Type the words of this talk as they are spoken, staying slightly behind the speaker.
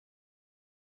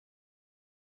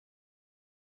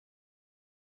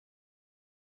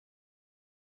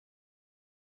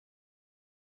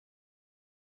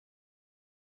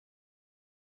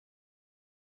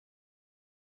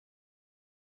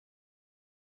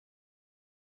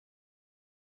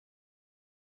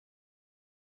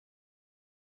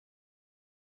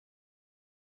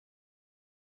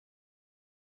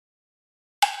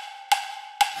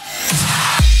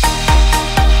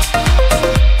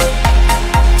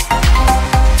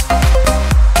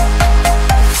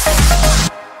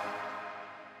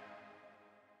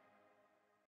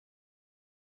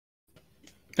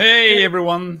Hey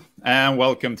everyone, and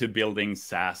welcome to Building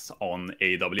SaaS on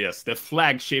AWS, the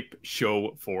flagship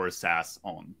show for SaaS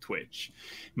on Twitch.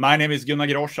 My name is Gunnar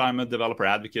Grosch. I'm a developer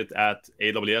advocate at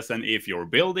AWS, and if you're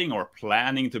building or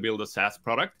planning to build a SaaS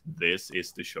product, this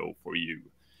is the show for you.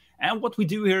 And what we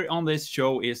do here on this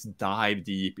show is dive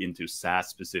deep into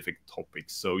SaaS-specific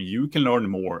topics so you can learn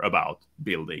more about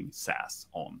building SaaS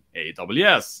on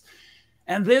AWS.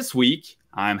 And this week,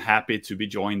 I'm happy to be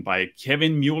joined by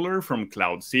Kevin Mueller from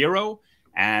CloudZero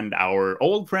and our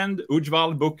old friend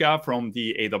Ujwal Bukka from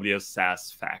the AWS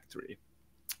SaaS Factory.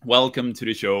 Welcome to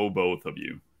the show, both of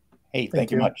you. Hey,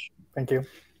 thank you much. Thank you.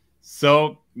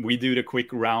 So we do the quick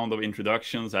round of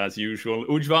introductions as usual.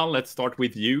 Ujwal, let's start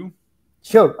with you.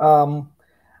 Sure.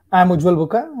 I'm Ujwal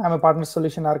Bukka. I'm a partner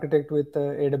solution architect with the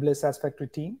AWS SaaS Factory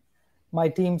team. My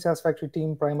team, SaaS Factory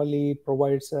team, primarily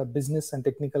provides business and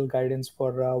technical guidance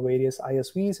for various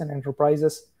ISVs and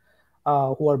enterprises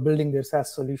who are building their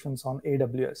SaaS solutions on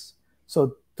AWS.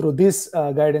 So through this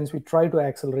guidance, we try to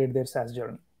accelerate their SaaS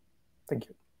journey. Thank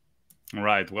you. All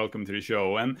right. Welcome to the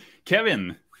show. And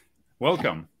Kevin,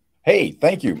 welcome. Hey,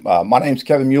 thank you. My name's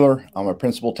Kevin Mueller. I'm a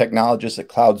principal technologist at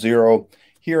CloudZero.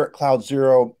 Here at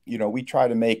CloudZero, we try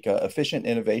to make efficient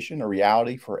innovation a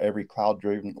reality for every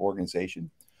cloud-driven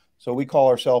organization. So we call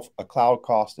ourselves a cloud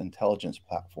cost intelligence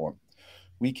platform.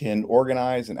 We can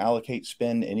organize and allocate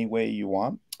spend any way you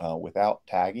want without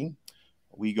tagging.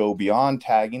 We go beyond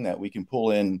tagging that we can pull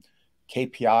in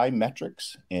KPI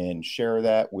metrics and share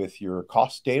that with your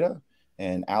cost data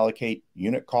and allocate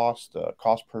unit cost,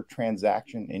 cost per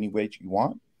transaction any way you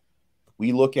want.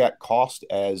 We look at cost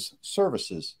as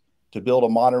services. To build a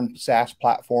modern SaaS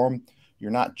platform,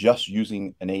 you're not just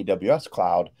using an AWS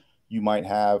cloud. You might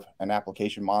have an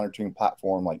application monitoring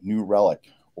platform like New Relic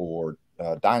or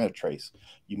Dynatrace.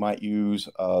 You might use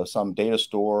some data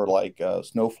store like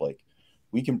Snowflake.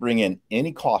 We can bring in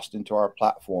any cost into our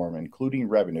platform, including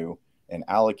revenue, and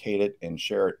allocate it and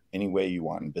share it any way you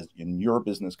want in your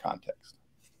business context.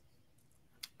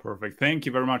 Perfect. Thank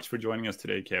you very much for joining us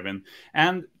today, Kevin.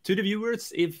 And to the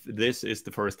viewers, if this is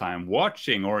the first time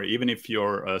watching, or even if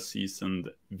you're a seasoned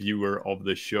viewer of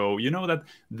the show, you know that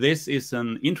this is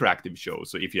an interactive show.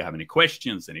 So if you have any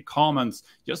questions, any comments,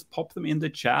 just pop them in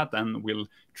the chat and we'll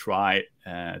try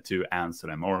to answer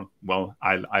them. Or, well,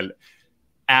 I'll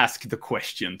ask the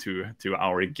question to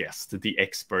our guests, the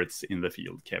experts in the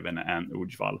field, Kevin and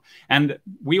Ujwal. And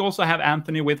we also have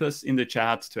Anthony with us in the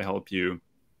chat to help you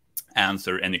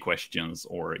answer any questions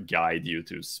or guide you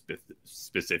to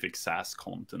specific SaaS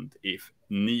content if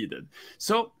needed.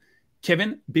 So,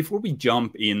 Kevin, before we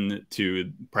jump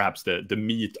into perhaps the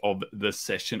meat of the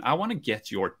session, I want to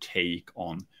get your take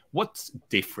on what's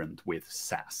different with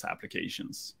SaaS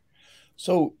applications.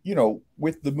 So,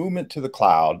 with the movement to the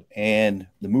cloud and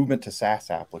the movement to SaaS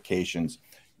applications,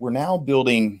 we're now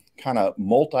building kind of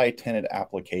multi-tenant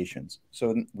applications.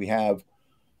 So we have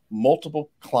multiple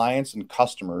clients and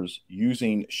customers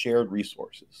using shared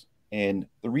resources. And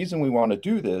the reason we want to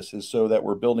do this is so that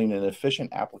we're building an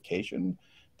efficient application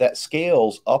that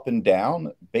scales up and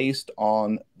down based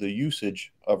on the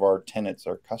usage of our tenants,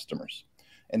 our customers.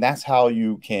 And that's how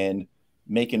you can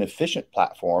make an efficient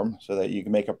platform so that you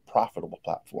can make a profitable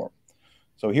platform.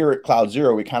 So here at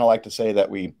CloudZero, we kind of like to say that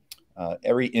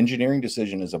every engineering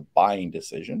decision is a buying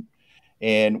decision,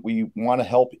 and we want to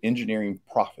help engineering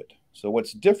profit. So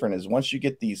what's different is once you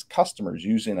get these customers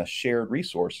using a shared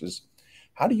resources,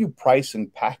 how do you price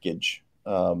and package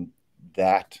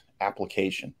that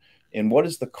application? And what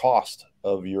is the cost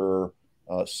of your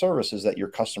services that your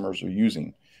customers are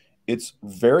using? It's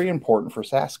very important for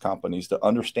SaaS companies to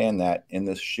understand that in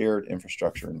this shared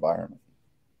infrastructure environment.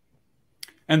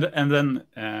 And then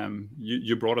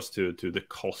you brought us to the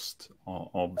cost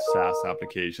of SaaS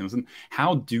applications. And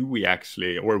how do we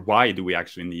actually, or why do we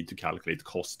actually need to calculate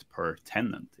cost per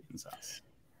tenant in SaaS?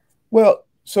 Well,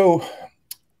 so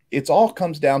it all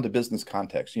comes down to business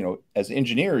context. As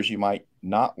engineers, you might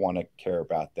not want to care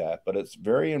about that, but it's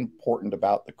very important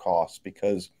about the cost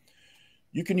because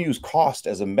you can use cost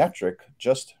as a metric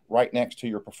just right next to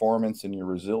your performance and your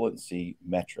resiliency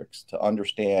metrics to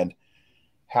understand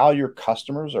how your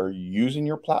customers are using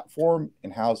your platform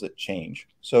and how does it change.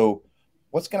 So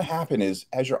what's going to happen is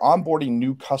as you're onboarding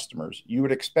new customers, you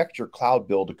would expect your cloud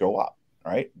bill to go up,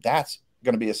 right? That's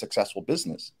going to be a successful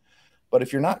business. But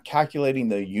if you're not calculating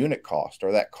the unit cost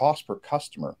or that cost per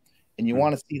customer, and you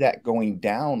want to see that going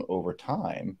down over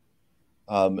time,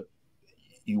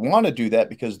 you want to do that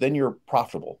because then you're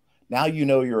profitable. Now you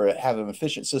have an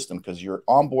efficient system because you're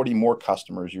onboarding more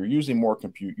customers, you're using more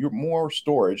compute, you're more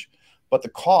storage, but the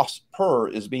cost per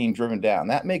is being driven down.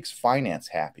 That makes finance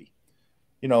happy.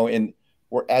 And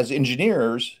or as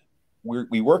engineers,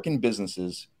 we work in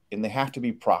businesses and they have to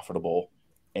be profitable,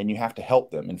 and you have to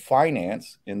help them. In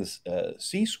finance, in the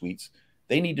C-suites,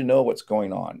 they need to know what's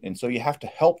going on. And so you have to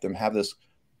help them have this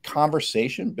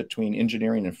conversation between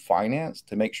engineering and finance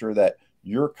to make sure that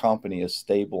your company is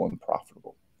stable and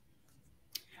profitable.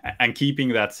 And keeping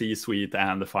that C-suite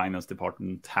and the finance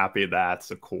department happy,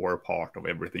 that's a core part of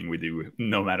everything we do,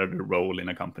 no matter the role in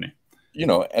a company. You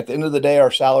know, at the end of the day,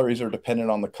 our salaries are dependent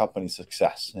on the company's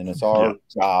success, and it's our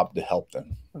job to help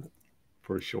them.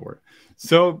 For sure.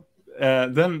 So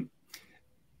then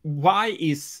why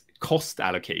is cost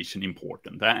allocation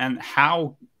important, and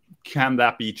how can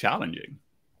that be challenging?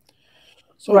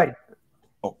 So, right.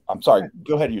 Oh, I'm sorry.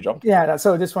 Go ahead, Ujwal. Yeah.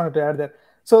 So I just wanted to add that.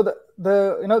 So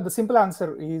the simple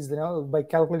answer is, by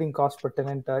calculating cost per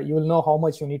tenant, you will know how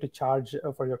much you need to charge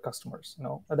for your customers.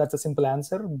 That's a simple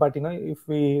answer. But if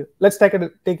let's take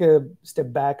a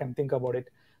step back and think about it.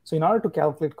 So in order to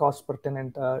calculate cost per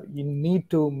tenant, you need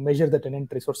to measure the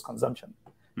tenant resource consumption.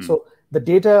 So the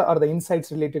data or the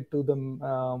insights related to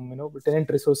the tenant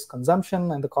resource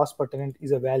consumption and the cost per tenant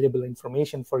is a valuable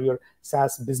information for your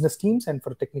SaaS business teams and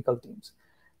for technical teams.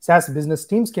 SaaS business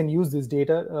teams can use this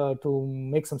data to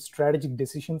make some strategic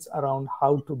decisions around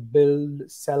how to build,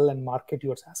 sell, and market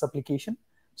your SaaS application.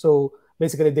 So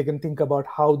basically, they can think about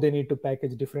how they need to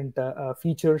package different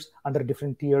features under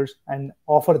different tiers and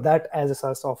offer that as a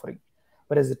SaaS offering.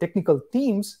 Whereas the technical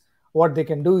teams, what they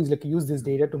can do is use this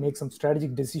data to make some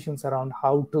strategic decisions around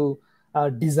how to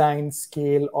design,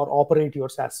 scale, or operate your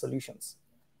SaaS solutions.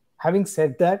 Having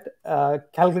said that,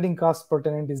 calculating cost per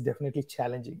tenant is definitely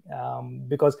challenging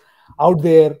because out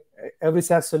there, every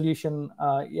SaaS solution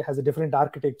has a different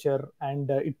architecture,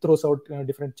 and it throws out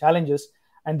different challenges.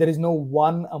 And there is no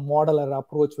one model or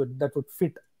approach that would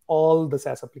fit all the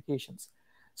SaaS applications.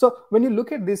 So when you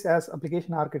look at this as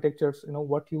application architectures,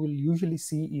 what you will usually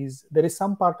see is there is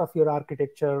some part of your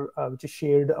architecture which is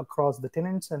shared across the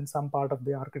tenants, and some part of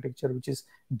the architecture which is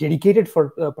dedicated for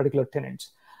particular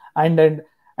tenants.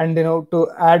 And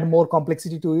to add more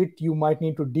complexity to it, you might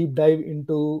need to deep dive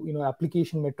into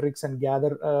application metrics and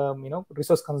gather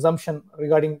resource consumption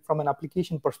regarding from an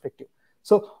application perspective.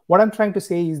 So what I'm trying to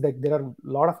say is that there are a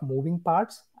lot of moving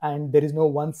parts, and there is no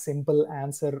one simple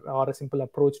answer or a simple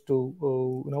approach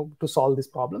to to solve this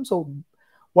problem. So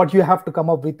what you have to come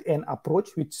up with an approach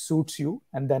which suits you,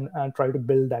 and then try to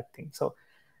build that thing. So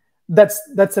that's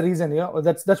the reason,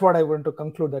 that's what I want to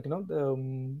conclude, that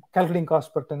calculating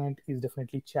cost per tenant is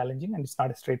definitely challenging, and it's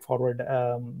not a straightforward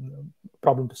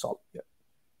problem to solve. Yeah.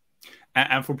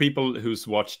 And for people who's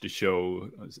watched the show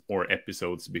or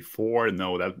episodes before,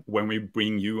 know that when we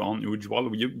bring you on,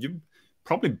 Ujwal, you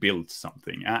probably built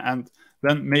something, and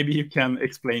then maybe you can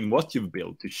explain what you've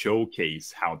built to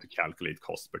showcase how to calculate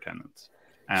cost per tenant.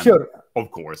 And sure.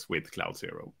 Of course, with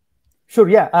CloudZero. Sure.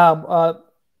 Yeah.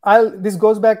 This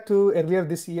goes back to earlier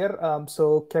this year.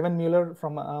 So Kevin Mueller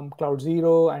from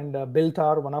CloudZero and Bill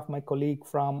Tarr, one of my colleagues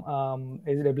from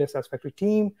AWS SaaS Factory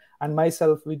team, and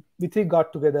myself, we three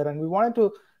got together, and we wanted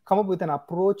to come up with an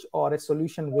approach or a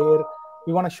solution where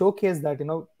we want to showcase that,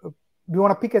 we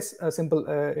want to pick a simple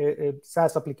a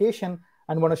SaaS application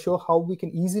and want to show how we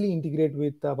can easily integrate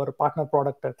with our partner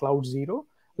product CloudZero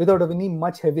without any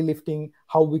much heavy lifting,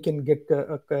 how we can get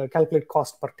calculate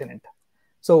cost per tenant.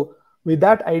 So with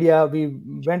that idea, we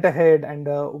went ahead and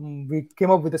we came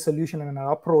up with a solution and an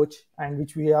approach, and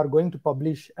which we are going to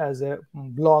publish as a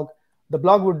blog. The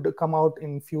blog would come out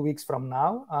in a few weeks from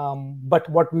now. But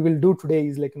what we will do today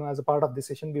is, as a part of this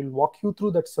session, we'll walk you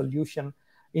through that solution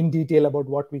in detail about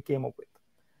what we came up with.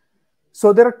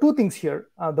 So there are two things here.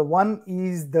 The one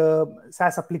is the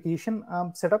SaaS application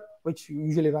setup, which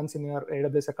usually runs in your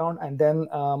AWS account, and then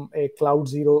a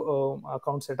CloudZero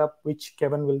account setup, which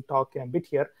Kevin will talk in a bit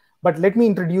here. But let me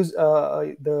introduce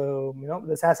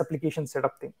the SaaS application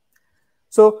setup thing.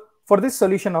 So for this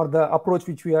solution or the approach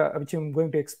which I'm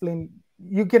going to explain,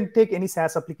 you can take any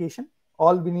SaaS application.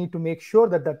 All we need to make sure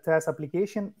that that SaaS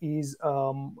application is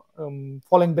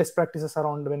following best practices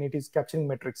around when it is capturing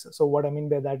metrics. So what I mean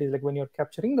by that is, when you're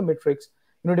capturing the metrics,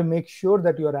 you need to make sure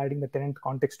that you are adding the tenant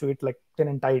context to it, like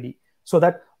tenant ID, so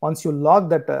that once you log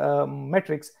that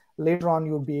metrics, later on,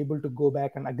 you'll be able to go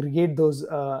back and aggregate those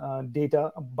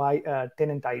data by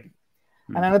tenant ID.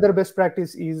 Mm-hmm. And another best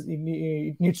practice is it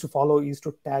needs to follow is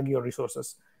to tag your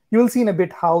resources. You will see in a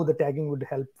bit how the tagging would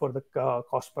help for the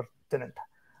cost per tenant.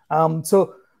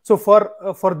 So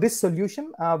for this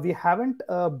solution, we haven't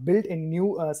built a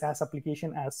new SaaS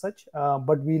application as such,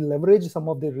 but we leverage some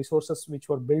of the resources which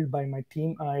were built by my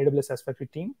team, AWS SaaS Factory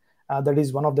team. That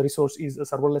is, one of the resources is a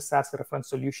serverless SaaS reference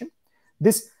solution.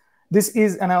 This This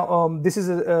is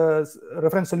a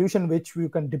reference solution which you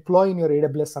can deploy in your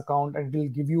AWS account, and it will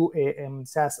give you a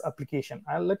SaaS application.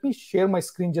 Let me share my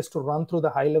screen just to run through the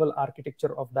high-level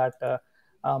architecture of that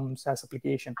SaaS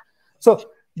application. So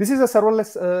this is a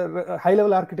serverless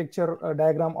high-level architecture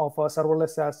diagram of a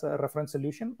serverless SaaS reference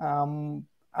solution.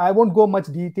 I won't go much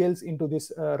details into this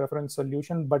reference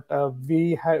solution, but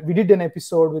we did an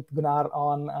episode with Gunnar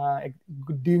on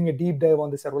doing a deep dive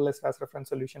on the serverless SaaS reference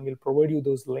solution. We'll provide you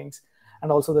those links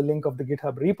and also the link of the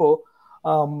GitHub repo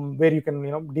where you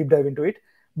can deep dive into it.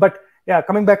 But yeah,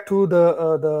 coming back to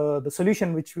the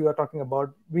solution which we are talking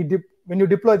about, when you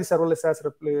deploy the serverless SaaS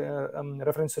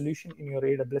reference solution in your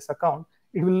AWS account,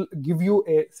 it will give you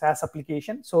a SaaS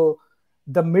application. So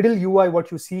the middle UI,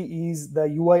 what you see is the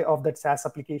UI of that SaaS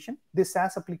application. This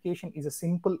SaaS application is a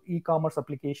simple e-commerce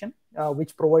application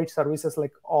which provides services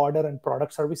like order and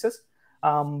product services,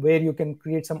 where you can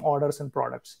create some orders and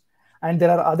products. And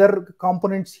there are other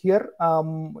components here.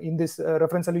 In this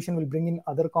reference solution, will bring in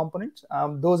other components.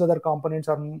 Those other components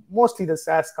are mostly the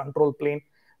SaaS control plane,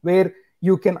 where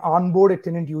you can onboard a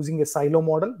tenant using a silo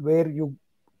model, where you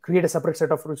create a separate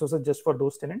set of resources just for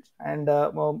those tenants, and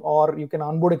or you can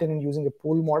onboard a tenant using a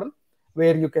pool model,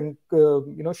 where you can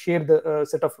share the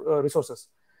set of resources.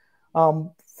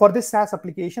 For this SaaS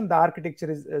application, the architecture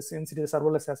is, since it is a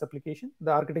serverless SaaS application,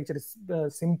 the architecture is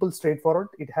simple, straightforward.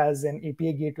 It has an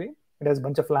API gateway. It has a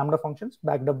bunch of Lambda functions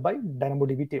backed up by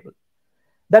DynamoDB table.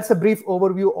 That's a brief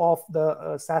overview of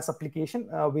the SaaS application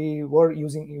we are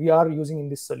using in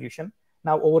this solution.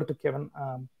 Now over to Kevin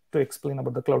to explain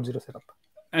about the CloudZero setup.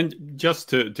 And just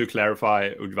to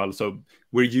clarify, Ujwal, so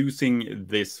we're using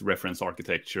this reference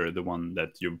architecture, the one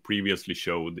that you previously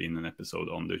showed in an episode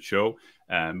on the show,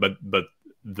 but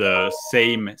the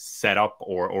same setup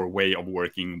or way of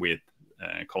working with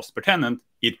cost per tenant,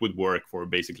 it would work for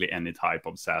basically any type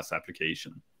of SaaS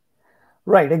application.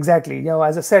 Right, exactly.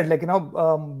 As I said,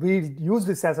 we use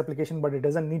this SaaS application, but it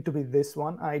doesn't need to be this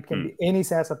one. It can be any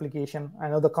SaaS application. I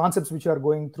know the concepts which you are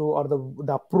going through, or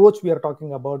the approach we are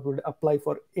talking about, would apply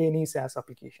for any SaaS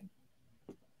application.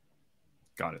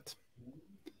 Got it.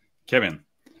 Kevin.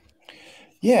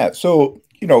 Yeah, so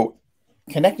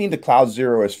connecting to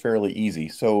CloudZero is fairly easy.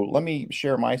 So let me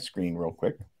share my screen real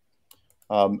quick.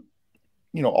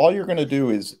 All you're going to do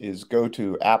is go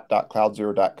to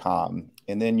app.cloudzero.com.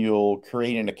 And then you'll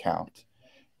create an account.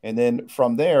 And then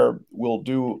from there,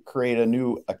 we'll create a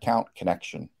new account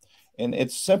connection. And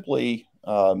it's simply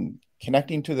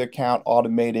connecting to the account,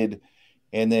 automated.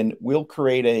 And then we'll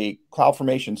create a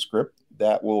CloudFormation script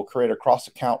that will create a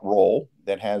cross-account role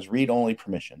that has read-only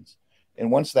permissions.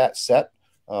 And once that's set,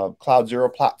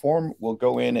 CloudZero platform will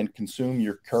go in and consume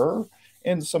your CUR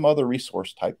and some other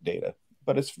resource type data.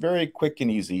 But it's very quick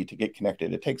and easy to get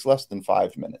connected. It takes less than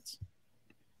 5 minutes.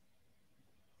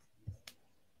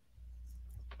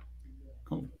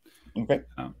 Cool. Okay.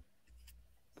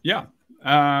 Yeah.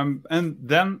 And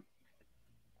then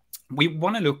we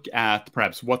want to look at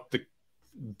perhaps what the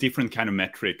different kind of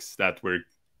metrics that we're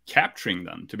capturing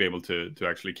then to be able to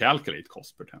actually calculate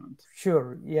cost per tenant.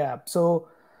 Sure. Yeah. So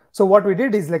what we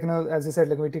did is, as I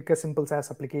said, we take a simple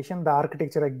SaaS application. The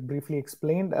architecture I briefly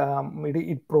explained.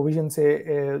 It provisions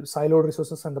a siloed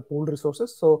resources and the pooled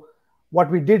resources. So what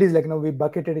we did is we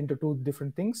bucketed into two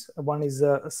different things. One is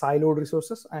siloed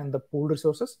resources and the pooled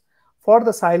resources. For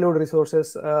the siloed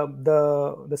resources,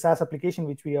 the SaaS application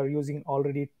which we are using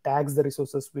already tags the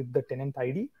resources with the tenant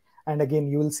ID. And again,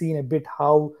 you will see in a bit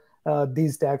how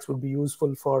these tags would be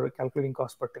useful for calculating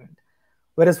cost per tenant.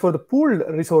 Whereas for the pooled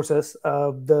resources,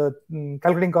 the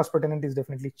calculating cost per tenant is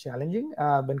definitely challenging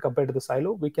when compared to the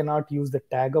silo. We cannot use the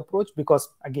tag approach because,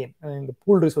 again, in the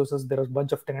pooled resources, there are a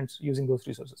bunch of tenants using those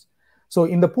resources. So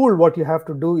in the pool, what you have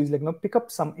to do is pick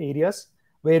up some areas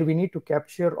where we need to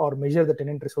capture or measure the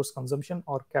tenant resource consumption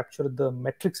or capture the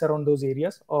metrics around those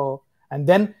areas, and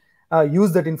then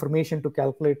use that information to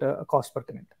calculate a cost per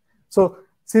tenant. So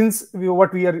since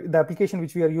the application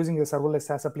which we are using is a serverless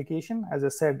SaaS application, as I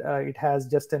said, it has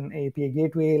just an API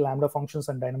gateway, Lambda functions,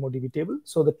 and DynamoDB table.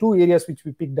 So the two areas which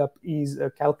we picked up is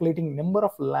calculating number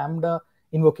of Lambda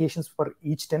invocations for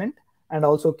each tenant, and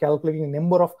also calculating the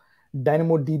number of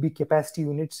DynamoDB capacity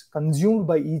units consumed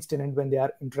by each tenant when they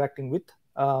are interacting with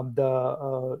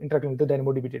the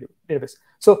DynamoDB database.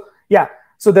 So yeah,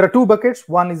 so there are two buckets.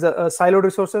 One is siloed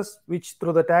resources, which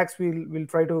through the tags we'll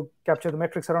try to capture the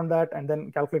metrics around that and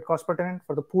then calculate cost per tenant.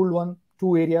 For the pooled one,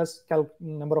 two areas,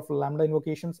 number of Lambda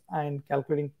invocations and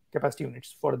calculating capacity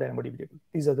units for the DynamoDB table.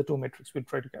 These are the two metrics we'll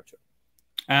try to capture.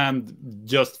 And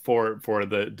just for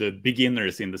the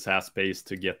beginners in the SaaS space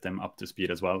to get them up to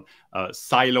speed as well,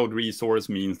 siloed resource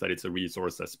means that it's a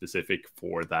resource that's specific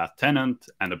for that tenant,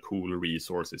 and a pool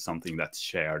resource is something that's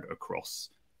shared across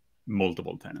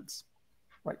multiple tenants.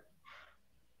 Right.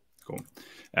 Cool.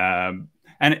 And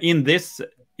in this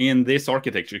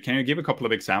architecture, can you give a couple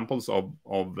of examples of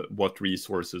what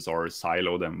resources are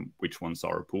siloed and which ones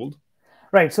are pooled?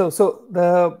 Right. So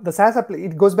the SaaS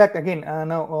it goes back again.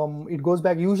 It goes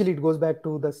back. Usually, it goes back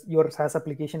to your SaaS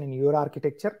application in your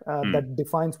architecture that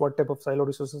defines what type of silo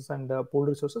resources and pool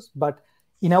resources. But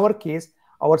in our case,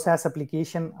 our SaaS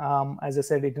application, as I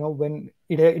said, when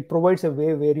it provides a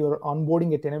way where you're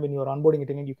onboarding a tenant. When you're onboarding a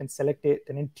tenant, you can select a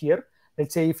tenant tier.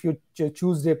 Let's say if you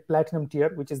choose the platinum tier,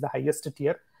 which is the highest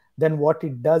tier, then what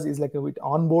it does is it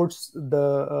onboards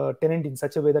the tenant in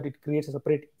such a way that it creates a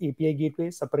separate API gateway,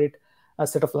 separate a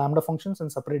set of Lambda functions,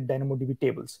 and separate DynamoDB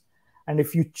tables. And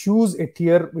if you choose a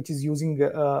tier which is using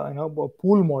a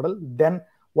pool model, then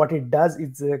what it does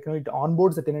is it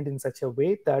onboards the tenant in such a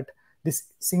way that this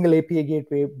single API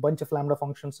gateway, bunch of Lambda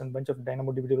functions, and bunch of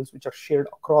DynamoDB tables which are shared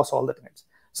across all the tenants.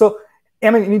 So I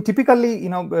mean, typically,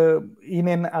 in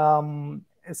an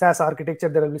SaaS architecture,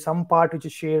 there will be some part which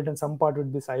is shared and some part will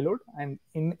be siloed. And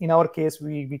in our case,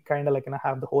 we kind of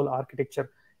have the whole architecture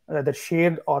that's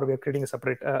shared, or we're creating a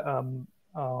separate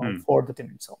for the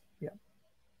tenant. So yeah.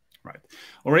 Right.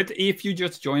 All right. If you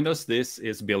just joined us, this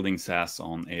is Building SaaS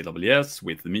on AWS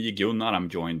with me, Gunnar. I'm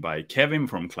joined by Kevin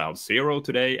from CloudZero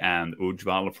today and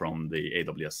Ujwal from the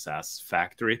AWS SaaS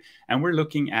Factory. And we're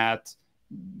looking at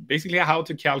basically how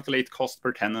to calculate cost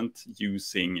per tenant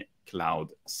using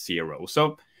CloudZero.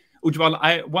 So, Ujwal,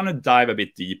 I want to dive a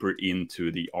bit deeper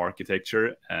into the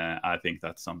architecture. I think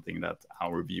that's something that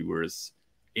our viewers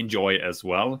enjoy as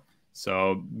well.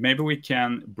 So maybe we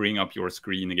can bring up your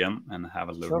screen again and have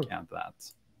a look at that.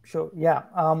 Sure. Yeah.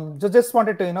 Just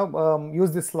wanted to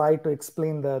use this slide to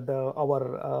explain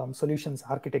our solutions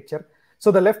architecture. So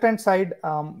the left-hand side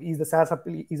is the SaaS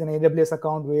is an AWS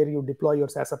account where you deploy your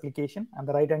SaaS application, and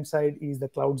the right-hand side is the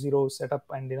CloudZero setup,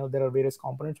 and there are various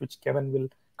components which Kevin will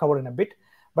cover in a bit.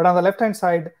 But on the left-hand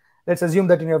side, let's assume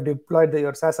that you have deployed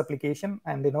your SaaS application,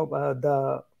 and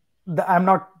I'm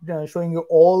not showing you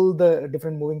all the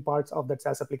different moving parts of that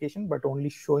SaaS application, but only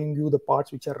showing you the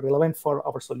parts which are relevant for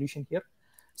our solution here.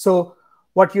 So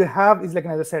what you have is, as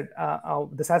I said,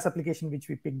 the SaaS application which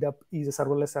we picked up is a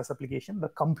serverless SaaS application. The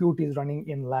compute is running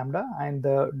in Lambda, and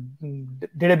the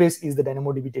database is the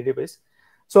DynamoDB database.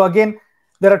 So again,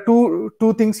 there are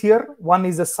two things here. One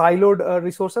is the siloed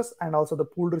resources and also the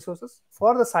pooled resources.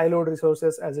 For the siloed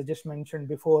resources, as I just mentioned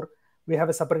before, we have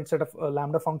a separate set of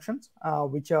Lambda functions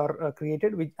which are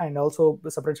created, and also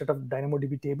a separate set of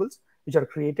DynamoDB tables which are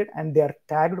created, and they are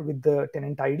tagged with the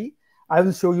tenant ID. I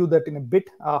will show you that in a bit,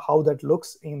 how that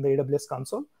looks in the AWS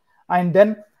console. And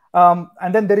then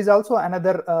there is also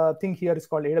another thing here. It's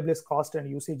called AWS Cost and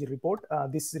Usage Report.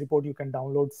 This report you can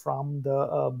download from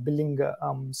the billing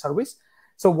service.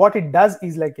 So what it does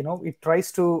is it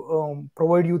tries to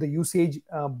provide you the usage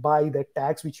by the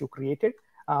tags which you created.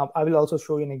 I will also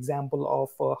show you an example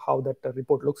of how that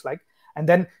report looks like. And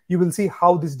then you will see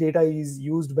how this data is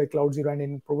used by CloudZero, and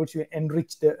it provides you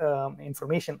enriched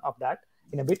information of that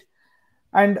in a bit.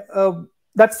 And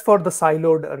that's for the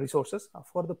siloed resources.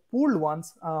 For the pooled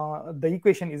ones, the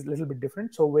equation is a little bit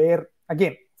different. So where,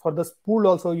 again, for this pool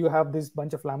also, you have this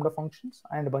bunch of Lambda functions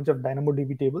and a bunch of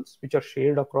DynamoDB tables, which are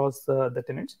shared across the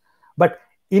tenants. But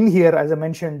in here, as I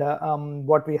mentioned,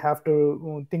 what we have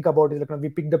to think about is we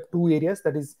picked up two areas,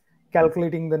 that is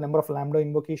calculating the number of Lambda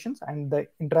invocations and the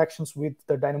interactions with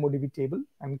the DynamoDB table,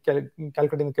 and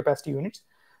calculating the capacity units.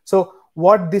 So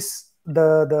what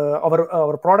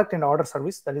our product and order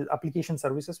service, that is application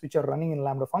services which are running in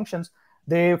Lambda functions,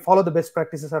 they follow the best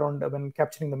practices around when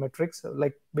capturing the metrics.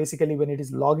 Like basically when it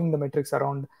is logging the metrics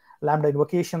around Lambda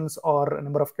invocations or a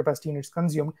number of capacity units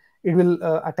consumed, it will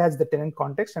attach the tenant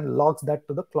context and logs that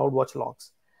to the CloudWatch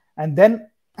logs. And then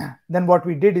what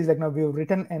we did is we've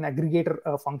written an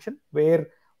aggregator function where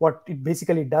what it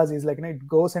basically does is it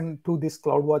goes into this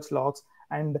CloudWatch logs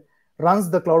and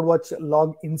runs the CloudWatch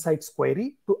log insights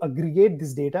query to aggregate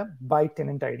this data by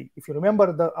tenant ID. If you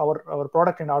remember, our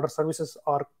product and order services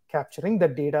are capturing the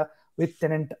data with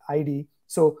tenant ID.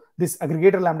 So this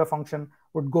aggregator Lambda function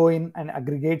would go in and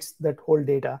aggregates that whole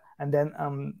data, and then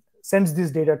sends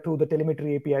this data to the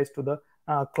telemetry APIs to the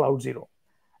CloudZero.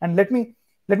 And let me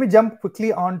jump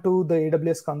quickly onto the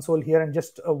AWS console here and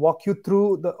just walk you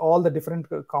through all the different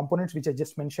components which I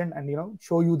just mentioned, and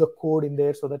show you the code in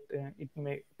there so that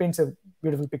it paints a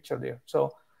beautiful picture there.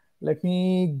 So let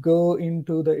me go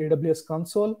into the AWS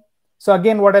console. So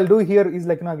again, what I'll do here is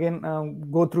like, again,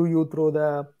 go through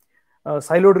the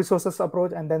siloed resources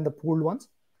approach and then the pooled ones.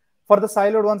 For the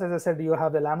siloed ones, as I said, you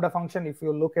have the Lambda function. If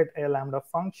you look at a Lambda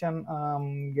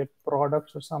function, get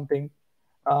products or something,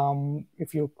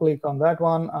 if you click on that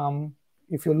one,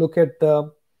 if you look at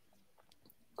the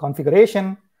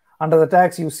configuration under the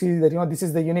tags, you see that this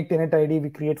is the unique tenant ID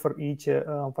we create for each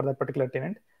for that particular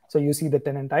tenant. So you see the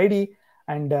tenant ID,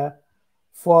 and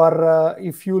for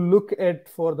if you look at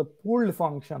for the pooled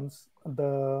functions,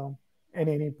 the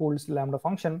any pooled Lambda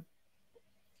function,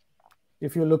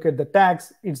 if you look at the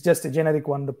tags, it's just a generic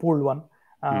one, the pooled one.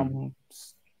 And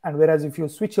whereas if you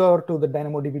switch over to the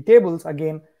DynamoDB tables,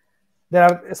 again, there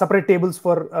are separate tables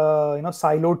for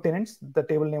siloed tenants. The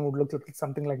table name would look like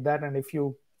something like that. And if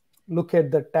you look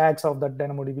at the tags of that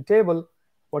DynamoDB table,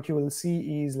 what you will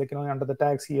see is like under the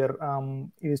tags here,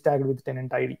 it is tagged with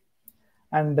tenant ID.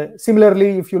 And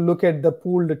similarly, if you look at the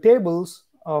pooled tables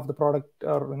of the product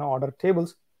or order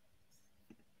tables,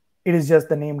 it is just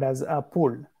named as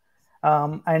pooled.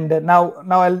 And now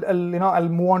I'll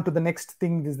move on to the next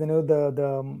thing. Is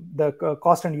the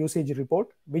cost and usage report,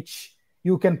 which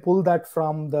you can pull that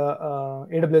from the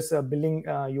AWS billing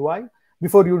UI.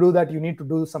 Before you do that, you need to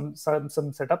do some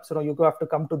setup. So you have to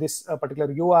come to this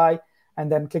particular UI and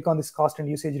then click on this cost and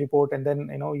usage report, and then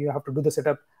you have to do the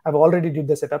setup. I've already did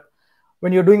the setup.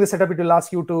 When you're doing the setup, it will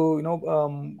ask you to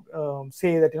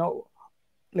say that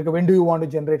like when do you want to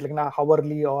generate, like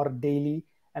hourly or daily.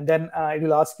 And then it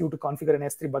will ask you to configure an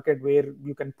S3 bucket where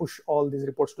you can push all these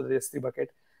reports to the S3 bucket.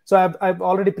 So I've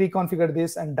already pre-configured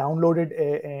this and downloaded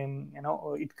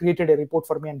it created a report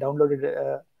for me and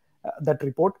downloaded that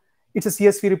report. It's a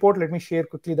CSV report. Let me share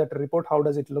quickly that report. How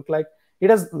does it look like?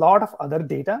 It has a lot of other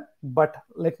data, but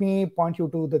let me point you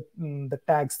to the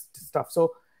tags stuff.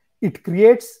 So it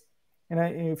creates,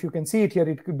 if you can see it here,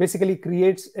 it basically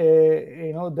creates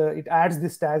it adds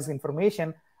this tags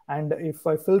information. And if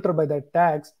I filter by that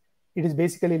tags, it is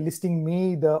basically listing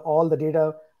me all the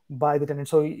data by the tenant.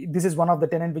 So this is one of the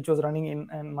tenant which was running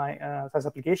in my SaaS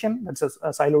application. That's a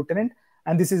siloed tenant.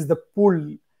 And this is the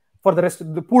pool. For the rest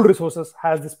of the pool resources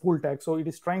has this pool tag. So it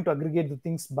is trying to aggregate the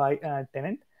things by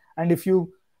tenant. And if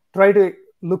you try to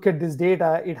look at this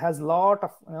data, it has a lot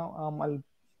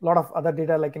of other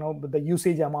data, like the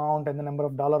usage amount and the number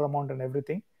of dollar amount and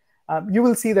everything. You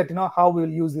will see that how we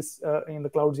will use this in the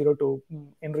CloudZero to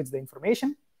enrich the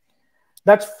information.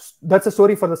 That's a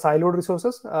story for the siloed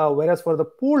resources. Whereas for the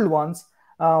pooled ones,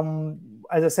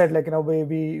 as I said, like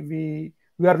we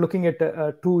are looking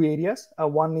at two areas.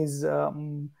 One is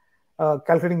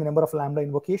calculating the number of Lambda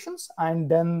invocations, and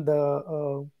then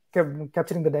the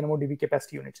capturing the DynamoDB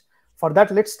capacity units. For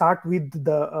that, let's start with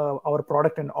our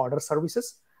product and order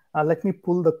services. Let me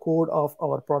pull the code of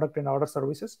our product and order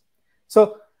services.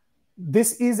 So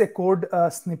this is a code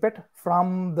snippet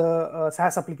from the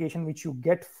SaaS application, which you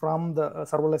get from the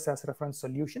serverless SaaS reference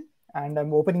solution. And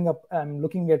I'm opening up, I'm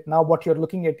looking at now what you're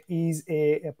looking at is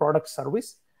a product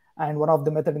service. And one of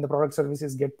the method in the product service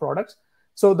is get products.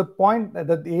 So the point,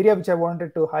 the area which I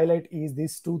wanted to highlight is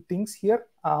these two things here.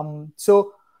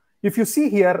 So if you see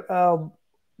here,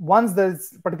 once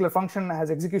this particular function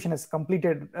execution has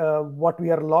completed, what we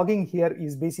are logging here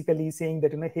is basically saying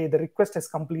that, hey, the request has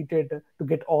completed to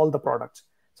get all the products.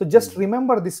 So just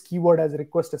remember this keyword as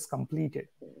request is completed.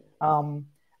 And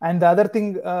the other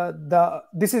thing,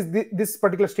 this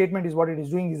particular statement is what it is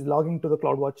doing is logging to the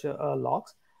CloudWatch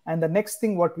logs. And the next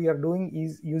thing what we are doing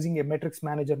is using a metrics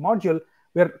manager module.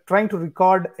 We're trying to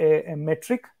record a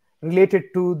metric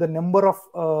related to the number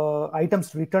of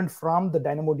items returned from the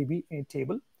DynamoDB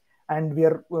table. And we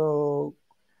are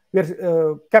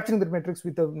capturing the metrics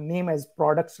with the name as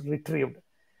products retrieved.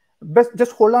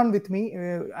 Just hold on with me.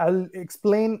 I'll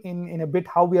explain in a bit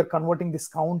how we are converting this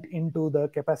count into the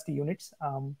capacity units.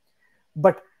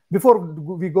 But before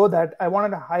we go that, I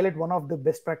wanted to highlight one of the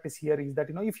best practice here is that,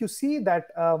 if you see that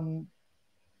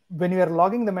when you are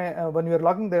logging the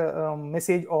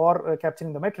message or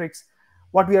capturing the metrics,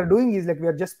 what we are doing is like we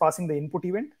are just passing the input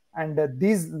event, and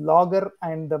these logger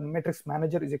and the metrics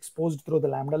manager is exposed through the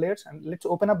Lambda layers. And let's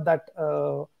open up that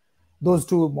those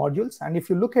two modules. And if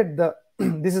you look at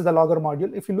this is the logger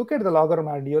module. If you look at the logger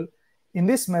module in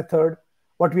this method,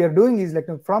 what we are doing is like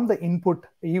from the input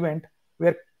event, we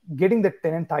are getting the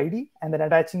tenant ID and then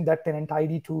attaching that tenant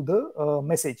ID to the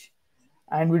message.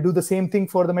 And we do the same thing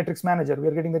for the metrics manager. We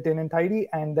are getting the tenant ID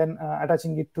and then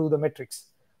attaching it to the metrics.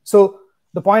 So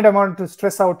the point I want to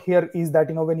stress out here is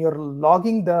that, when you're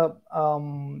logging the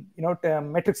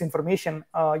metrics information,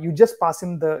 you just pass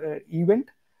in the event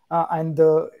and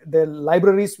the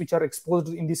libraries which are exposed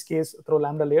in this case through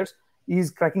Lambda layers.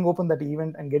 is cracking open that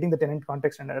event and getting the tenant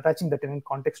context and attaching the tenant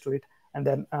context to it, and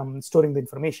then storing the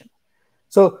information.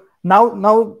 So now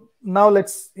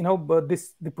let's,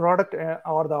 the product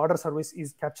or the order service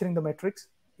is capturing the metrics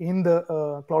in the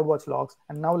CloudWatch logs.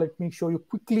 And now let me show you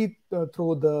quickly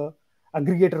through the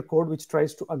aggregator code, which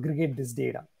tries to aggregate this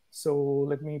data. So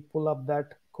let me pull up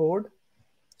that code.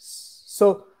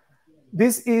 So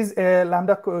this is a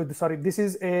Lambda code. Sorry, this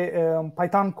is a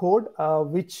Python code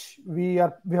which we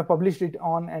have published it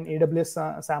on an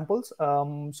AWS samples.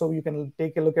 So you can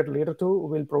take a look at later too.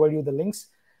 We'll provide you the links.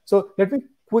 So let me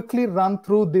quickly run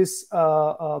through this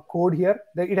code here.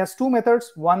 It has two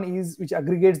methods. One is which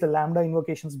aggregates the Lambda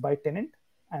invocations by tenant,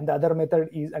 and the other method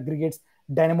is aggregates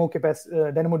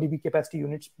DynamoDB capacity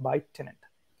units by tenant.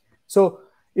 So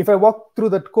if I walk through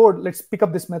that code, let's pick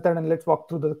up this method and let's walk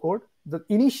through the code. The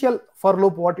initial for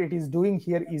loop, what it is doing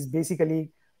here is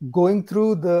basically going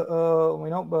through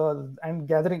the and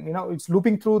gathering, it's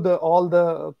looping through all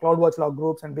the CloudWatch log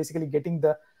groups and basically getting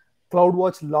the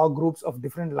CloudWatch log groups of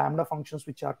different Lambda functions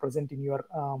which are present in your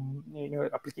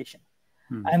application.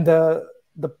 And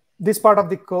this part of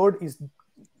the code is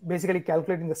basically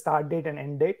calculating the start date and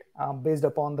end date based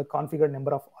upon the configured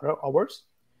number of hours.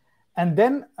 And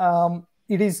then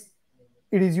it is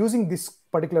using this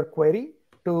particular query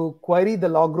to query the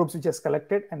log groups which is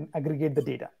collected and aggregate the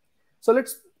data. So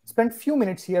let's spend a few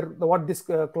minutes here what this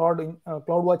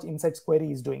CloudWatch Insights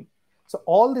query is doing. So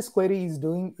all this query is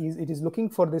doing is it is looking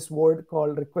for this word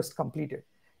called request completed.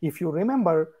 If you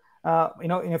remember,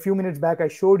 in a few minutes back, I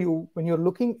showed you when you're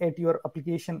looking at your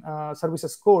application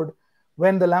services code,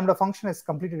 when the Lambda function has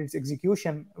completed its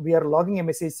execution, we are logging a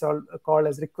message called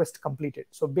as request completed.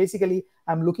 So basically,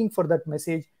 I'm looking for that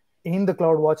message in the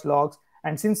CloudWatch logs.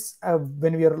 And since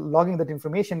when we are logging that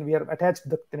information, we are attached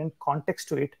the tenant context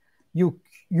to it, you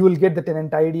will get the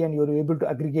tenant ID and you're able to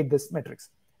aggregate this metrics.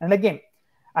 And again,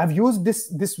 I've used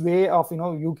this way of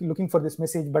you looking for this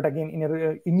message, but again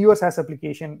in your SaaS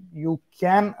application, you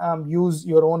can use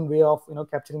your own way of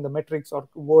capturing the metrics or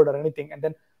word or anything, and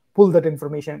then pull that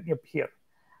information up here.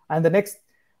 And the next,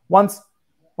 once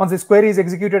this query is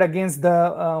executed against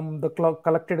the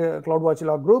collected CloudWatch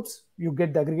log groups, you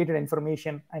get the aggregated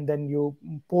information, and then you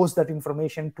post that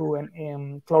information to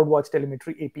an CloudWatch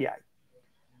telemetry API.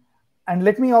 And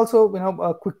let me also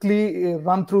quickly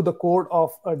run through the code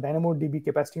of DynamoDB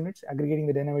capacity units, aggregating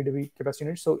the DynamoDB capacity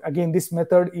units. So again, this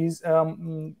method is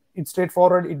it's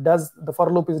straightforward. It does the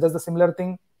for loop does the similar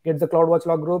thing, gets the CloudWatch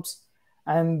log groups,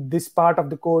 and this part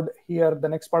of the code here, the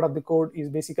next part of the code is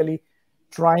basically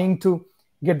trying to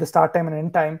get the start time and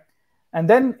end time. And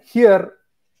then here,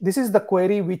 this is the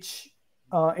query which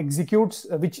executes,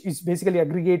 which is basically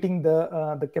aggregating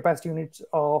the capacity units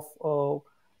of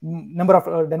number of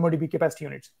DynamoDB capacity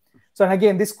units. So and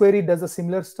again, this query does a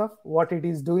similar stuff. What it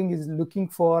is doing is looking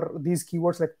for these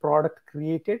keywords like product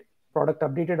created, product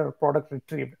updated, or product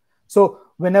retrieved. So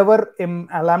whenever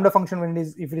a Lambda function,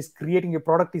 if it is creating a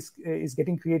product is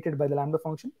getting created by the Lambda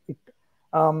function, it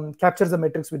captures the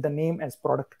metrics with the name as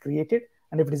product created,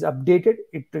 and if it is updated,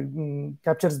 it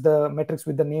captures the metrics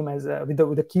with the name as with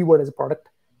the keyword as a product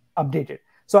updated.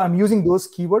 So I'm using those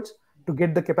keywords to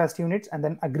get the capacity units and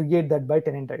then aggregate that by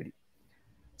tenant ID.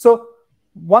 So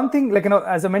one thing,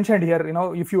 as I mentioned here,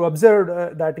 if you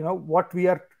observe that, what we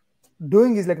are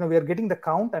doing is we are getting the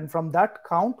count, and from that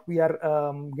count, we are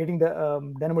getting the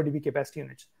DynamoDB capacity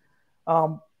units.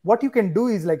 What you can do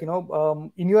is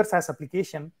in your SaaS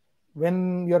application,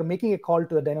 when you're making a call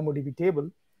to the DynamoDB table,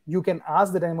 you can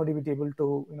ask the DynamoDB table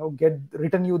to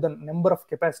return you the number of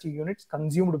capacity units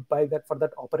consumed by that for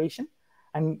that operation,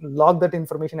 and log that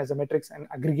information as a metrics and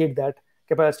aggregate that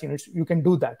capacity units. You can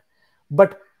do that.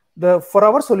 But for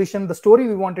our solution, the story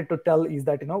we wanted to tell is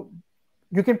that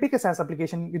you can pick a SaaS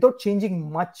application without changing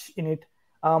much in it.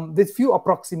 With few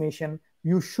approximation,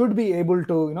 you should be able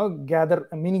to gather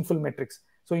meaningful metrics.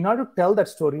 So in order to tell that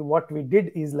story, what we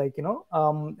did is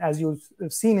as you've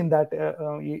seen in that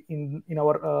in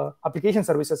our application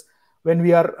services, when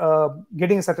we are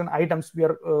getting certain items, we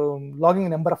are logging a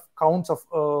number of counts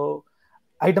of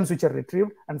items which are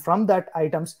retrieved, and from that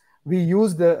items we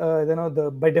use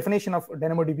the by definition of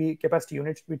DynamoDB capacity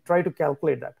units, we try to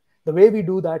calculate that. The way we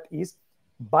do that is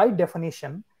by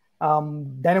definition,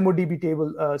 DynamoDB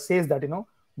table says that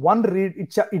one read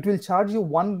it will charge you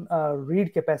one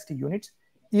read capacity units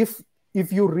if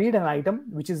you read an item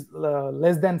which is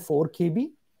less than 4 KB,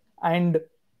 and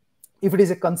if it is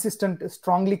a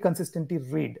strongly consistently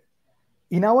read.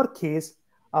 In our case,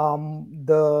 for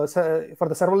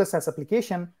the serverless SaaS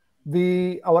application,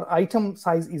 our item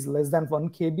size is less than 1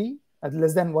 KB,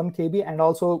 less than 1 KB, and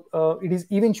also it is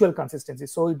eventual consistency.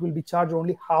 So it will be charged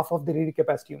only half of the read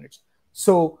capacity units.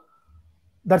 So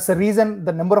that's the reason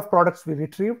the number of products we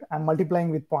retrieved, I'm multiplying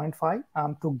with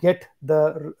 0.5 to get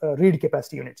the read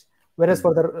capacity units. Whereas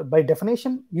for the by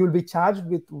definition, you will be charged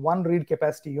with 1 read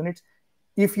capacity units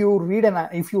if you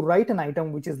write an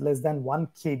item which is less than 1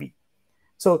 KB.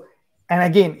 So, and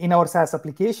again, in our SaaS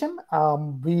application,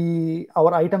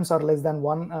 our items are less than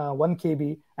 1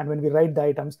 KB, and when we write the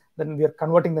items, then we are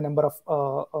converting the number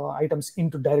of items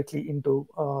directly into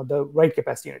the write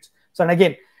capacity units. So, and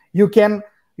again, you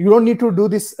don't need to do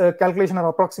this calculation or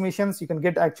approximations. You can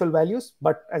get actual values,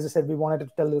 but as I said, we wanted to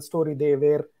tell the story there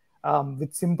where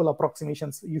with simple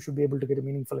approximations, you should be able to get a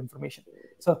meaningful information.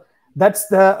 So that's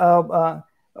the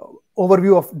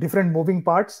overview of different moving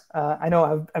parts. I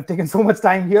know I've taken so much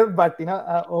time here, but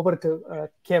over to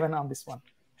Kevin on this one.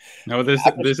 No,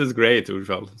 this is great,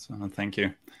 Ujwal. So thank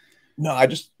you. No, I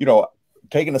just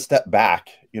taking a step back.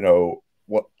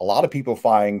 What a lot of people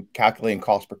find calculating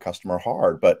cost per customer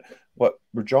hard, but what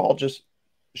Ujwal just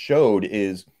showed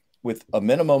is with a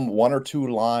minimum 1 or 2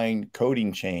 line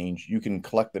coding change, you can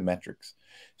collect the metrics.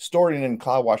 Storing in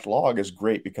CloudWatch Log is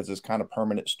great because it's kind of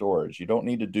permanent storage. You don't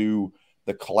need to do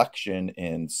the collection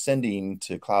and sending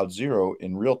to CloudZero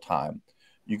in real time.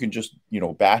 You can just,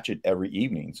 batch it every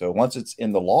evening. So once it's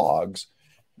in the logs,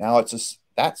 now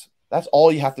that's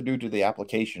all you have to do to the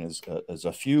application is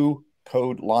a few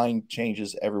code line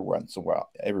changes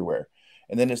everywhere.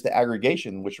 And then it's the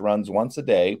aggregation, which runs once a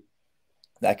day,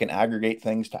 that can aggregate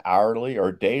things to hourly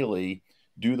or daily,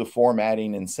 do the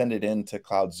formatting and send it into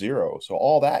CloudZero. So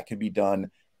all that can be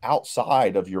done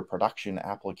outside of your production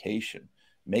application,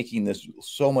 making this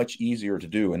so much easier to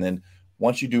do. And then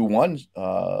once you do one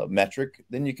metric,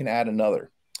 then you can add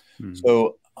another.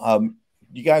 So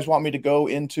you guys want me to go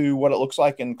into what it looks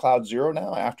like in CloudZero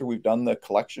now after we've done the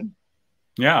collection?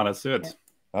 Yeah, let's do it.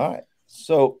 All right.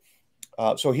 So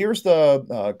here's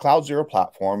the CloudZero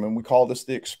platform, and we call this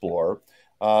the Explorer.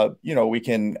 We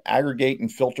can aggregate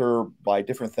and filter by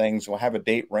different things. We'll have a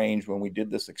date range when we did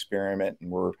this experiment,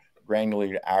 and we're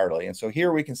granularly hourly. And so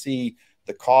here we can see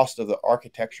the cost of the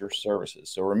architecture services.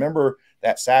 So remember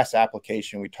that SaaS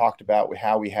application we talked about,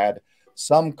 how we had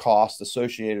some costs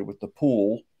associated with the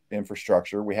pool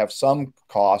infrastructure. We have some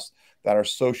costs that are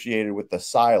associated with the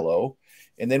silo.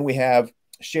 And then we have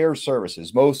shared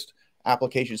services. Most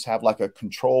applications have like a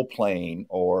control plane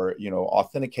or,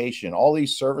 authentication, all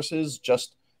these services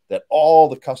just that all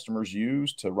the customers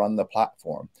use to run the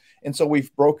platform. And so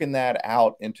we've broken that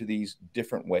out into these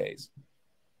different ways.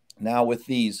 Now with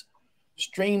these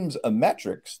streams of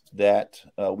metrics that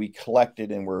we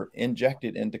collected and were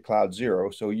injected into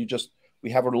CloudZero. So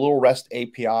we have a little REST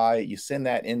API. You send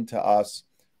that into us.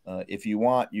 If you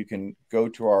want, you can go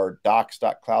to our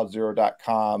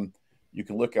docs.cloudzero.com. You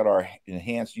can look at our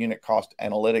enhanced unit cost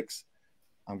analytics.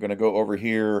 I'm going to go over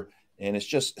here, and it's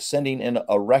just sending in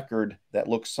a record that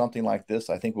looks something like this.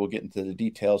 I think we'll get into the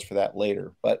details for that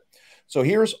later. But so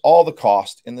here's all the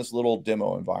cost in this little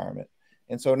demo environment.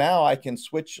 And so now I can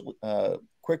switch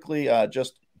quickly,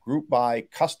 just group by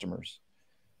customers.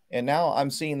 And now I'm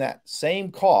seeing that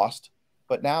same cost,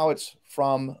 but now it's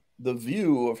from the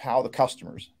view of how the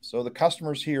customers. So the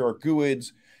customers here are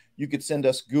goods. You could send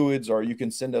us goods, or you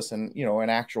can send us an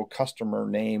actual customer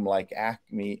name like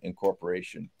Acme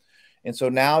Incorporation. And so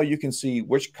now you can see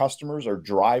which customers are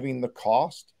driving the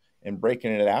cost and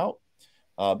breaking it out.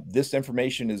 This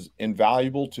information is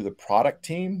invaluable to the product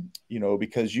team,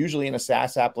 because usually in a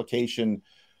SaaS application,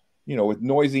 with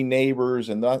noisy neighbors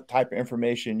and that type of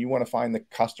information, you want to find the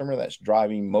customer that's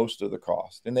driving most of the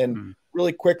cost. And then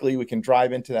really quickly, we can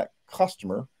drive into that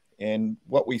customer. And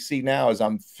what we see now is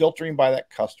I'm filtering by that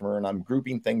customer, and I'm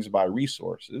grouping things by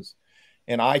resources.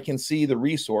 And I can see the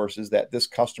resources that this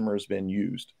customer has been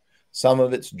used. Some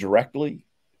of it's directly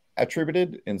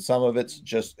attributed, and some of it's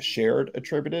just shared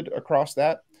attributed across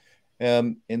that.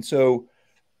 And so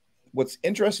what's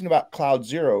interesting about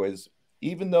CloudZero is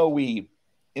even though we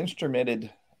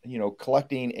instrumented,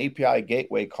 collecting API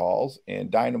gateway calls and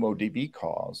DynamoDB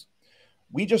calls,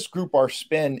 we just group our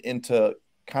spend into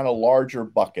kind of larger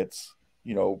buckets,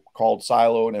 called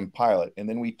silo and pilot. And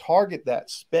then we target that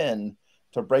spend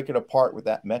to break it apart with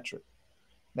that metric.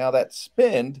 Now that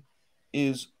spend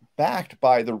is backed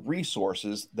by the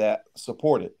resources that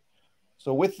support it.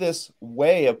 So with this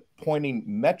way of pointing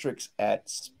metrics at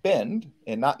spend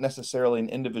and not necessarily an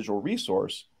individual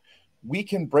resource, we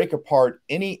can break apart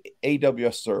any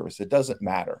AWS service. It doesn't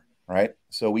matter, right?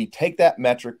 So we take that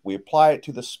metric, we apply it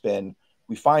to the spend,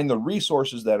 we find the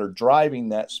resources that are driving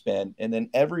that spend, and then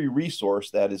every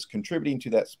resource that is contributing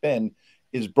to that spend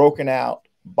is broken out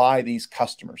by these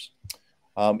customers.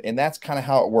 And that's kind of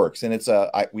how it works. And it's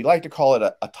we like to call it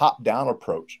a top-down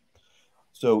approach.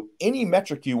 So any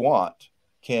metric you want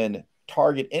can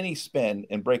target any spend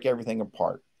and break everything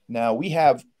apart. Now, we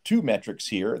have 2 metrics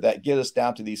here that get us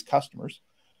down to these customers.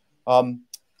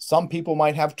 Some people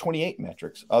might have 28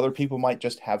 metrics. Other people might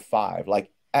just have 5.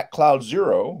 Like at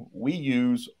CloudZero, we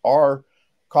use our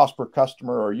cost per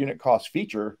customer or unit cost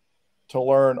feature to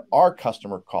learn our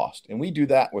customer cost. And we do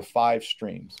that with 5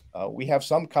 streams. We have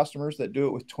some customers that do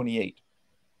it with 28.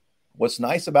 What's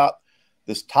nice about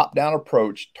this top-down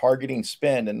approach, targeting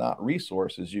spend and not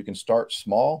resources, you can start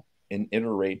small and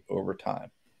iterate over time.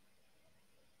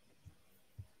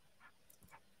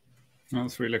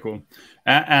 That's really cool.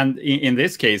 And in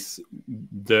this case,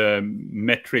 the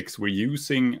metrics we're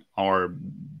using are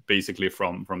basically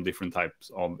from different types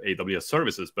of AWS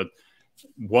services, but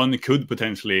one could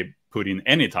potentially put in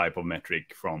any type of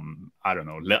metric from, I don't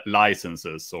know,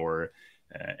 licenses or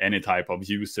any type of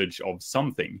usage of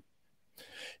something.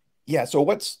 Yeah. So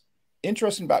what's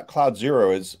interesting about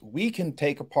CloudZero is we can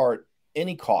take apart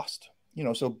any cost.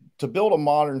 So to build a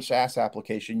modern SaaS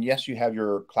application, yes, you have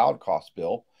your cloud cost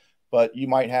bill, but you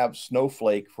might have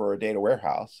Snowflake for a data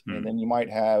warehouse, and then you might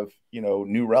have,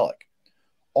 New Relic.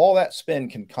 All that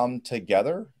spend can come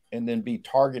together and then be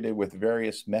targeted with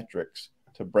various metrics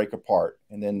to break apart.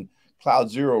 And then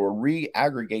CloudZero will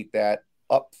re-aggregate that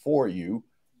up for you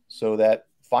so that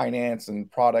finance and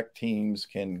product teams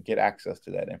can get access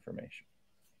to that information.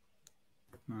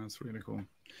 That's really cool.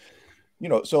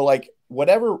 So like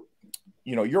whatever,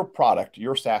 your product,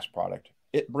 your SaaS product,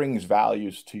 it brings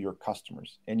values to your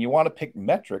customers, and you want to pick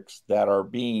metrics that are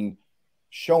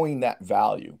showing that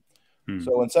value.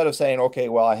 So instead of saying, okay,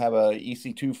 well, I have a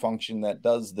EC2 function that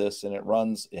does this and it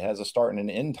has a start and an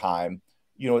end time,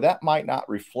 that might not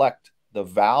reflect the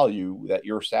value that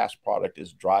your SaaS product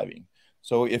is driving.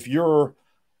 So if you're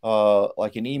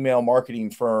like an email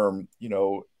marketing firm,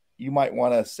 you might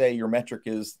want to say your metric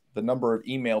is the number of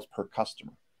emails per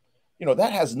customer.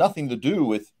 That has nothing to do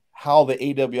with how the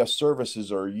AWS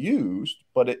services are used,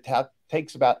 but it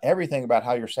takes about everything about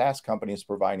how your SaaS company is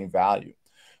providing value.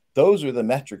 Those are the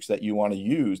metrics that you want to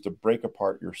use to break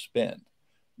apart your spend.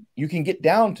 You can get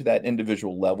down to that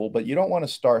individual level, but you don't want to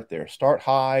start there. Start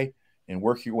high and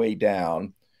work your way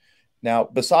down. Now,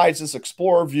 besides this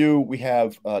Explorer view, we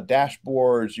have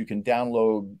dashboards. You can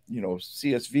download,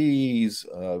 CSVs.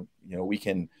 We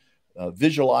can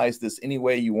visualize this any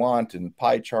way you want, and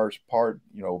pie charts,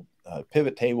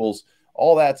 pivot tables.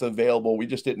 All that's available. We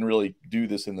just didn't really do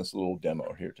this in this little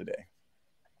demo here today.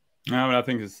 No, but I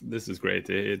think this is great.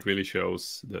 It really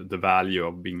shows the value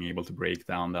of being able to break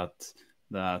down that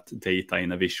data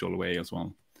in a visual way as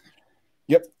well.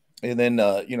 Yep. And then,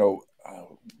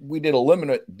 we did a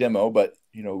limited demo, but,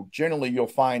 generally you'll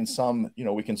find some,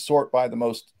 we can sort by the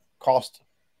most cost,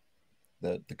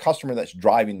 the customer that's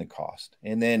driving the cost.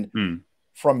 And then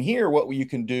from here, what you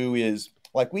can do is,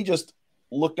 like we just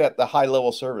looked at the high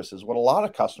level services. What a lot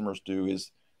of customers do is,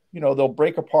 they'll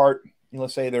break apart,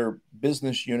 let's say their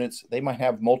business units, they might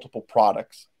have multiple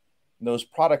products. And those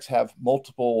products have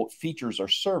multiple features or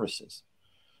services.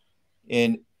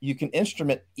 And you can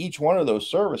instrument each one of those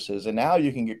services, and now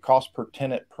you can get cost per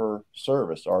tenant per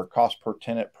service or cost per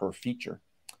tenant per feature.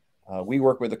 We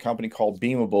work with a company called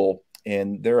Beamable,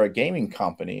 and they're a gaming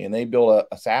company, and they build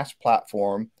a SaaS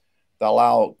platform that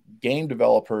allow game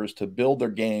developers to build their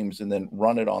games and then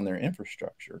run it on their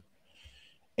infrastructure.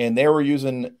 And they were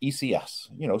using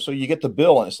ECS, so you get the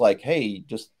bill and it's like, hey,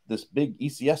 just this big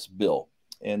ECS bill.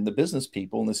 And the business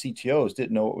people and the CTOs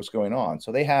didn't know what was going on.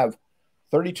 So they have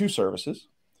 32 services,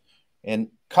 and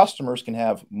customers can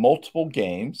have multiple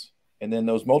games. And then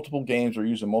those multiple games are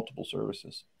using multiple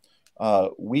services.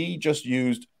 We just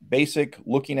used basic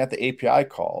looking at the API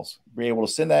calls, be able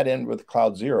to send that in with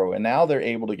CloudZero. And now they're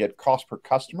able to get cost per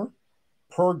customer,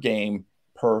 per game,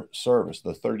 per service,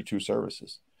 the 32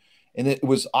 services. And it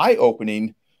was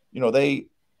eye-opening. Now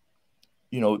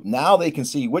they can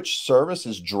see which service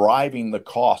is driving the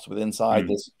cost inside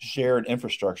this shared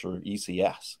infrastructure of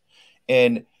ECS.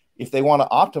 And if they want to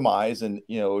optimize and,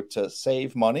 to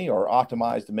save money or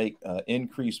optimize to make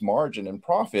increased margin and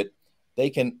profit, they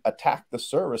can attack the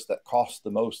service that costs the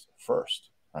most first,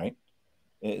 right?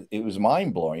 It was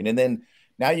mind-blowing. And then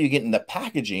now you get in the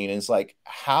packaging, and it's like,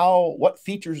 what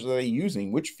features are they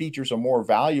using? Which features are more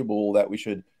valuable that we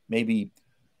should maybe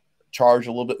charge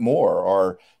a little bit more?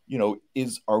 Or,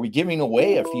 are we giving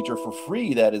away a feature for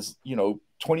free that is,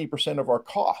 20% of our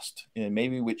cost, and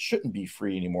maybe it shouldn't be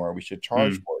free anymore? We should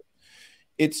charge for it.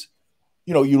 It's,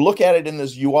 you look at it in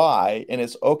this UI and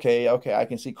it's okay, I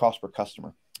can see cost per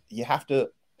customer. You have to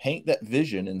paint that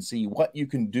vision and see what you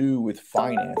can do with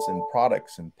finance and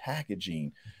products and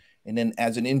packaging. And then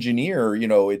as an engineer,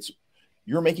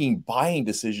 you're making buying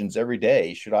decisions every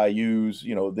day. Should I use,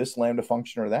 this Lambda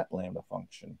function or that Lambda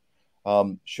function?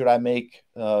 Should I make,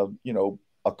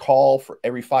 a call for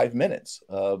every 5 minutes?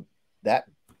 That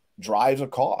drives a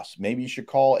cost. Maybe you should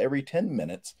call every 10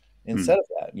 minutes instead of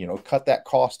that, cut that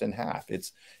cost in half.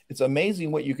 It's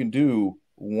amazing what you can do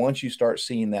once you start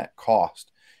seeing that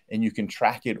cost, and you can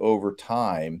track it over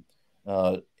time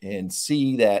and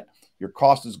see that your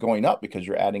cost is going up because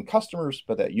you're adding customers,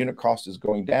 but that unit cost is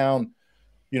going down.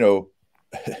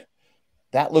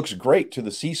 That looks great to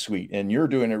the C-suite, and you're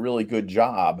doing a really good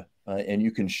job, and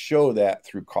you can show that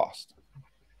through cost.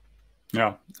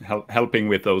 Yeah, helping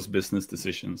with those business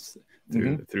decisions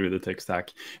through the tech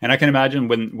stack. And I can imagine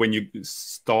when you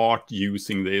start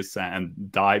using this and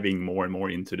diving more and more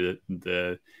into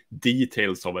the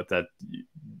details of it, that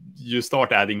you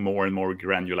start adding more and more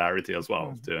granularity as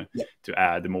well to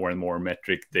add more and more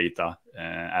metric data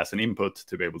as an input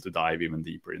to be able to dive even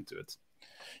deeper into it.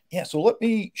 Yeah, so let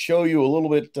me show you a little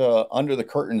bit under the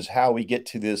curtains how we get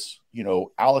to this,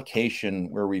 allocation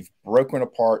where we've broken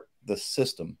apart the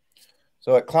system.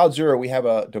 So at CloudZero, we have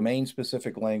a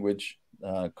domain-specific language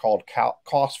called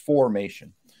cost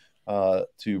formation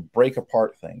to break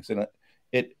apart things. And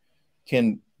it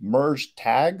can merge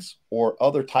tags or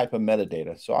other type of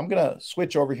metadata. So I'm going to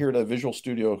switch over here to Visual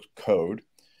Studio Code.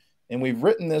 And we've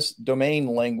written this domain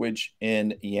language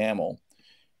in YAML.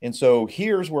 And so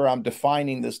here's where I'm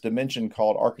defining this dimension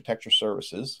called architecture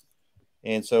services.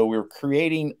 And so we're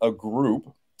creating a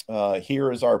group.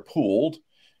 Here is our pooled.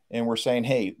 And we're saying,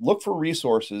 hey, look for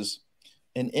resources,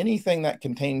 and anything that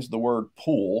contains the word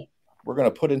pool, we're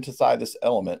going to put inside this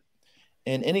element.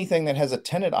 And anything that has a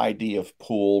tenant ID of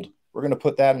pooled, we're going to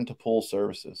put that into pool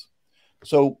services.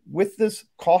 So with this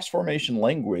cost formation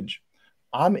language,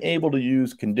 I'm able to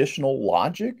use conditional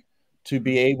logic to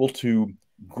be able to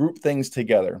group things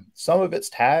together. Some of it's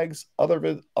tags, other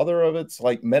of it's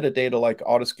like metadata, like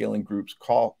autoscaling groups,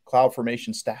 cloud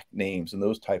formation stack names, and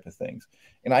those type of things.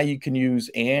 And you can use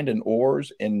and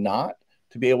ors and not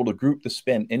to be able to group the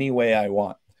spend any way I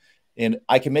want. And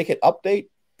I can make it update,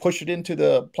 push it into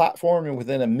the platform, and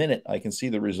within a minute, I can see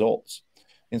the results.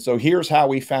 And so here's how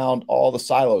we found all the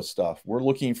silo stuff. We're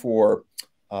looking for,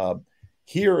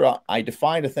 here I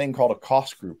defined a thing called a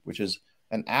cost group, which is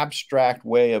an abstract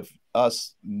way of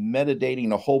us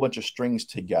metadating a whole bunch of strings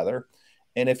together.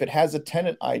 And if it has a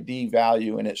tenant ID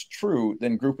value and it's true,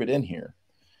 then group it in here.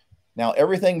 Now,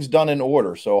 everything's done in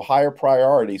order, so higher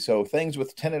priority. So things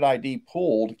with tenant ID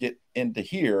pooled get into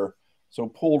here, so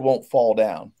pooled won't fall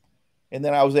down. And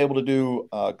then I was able to do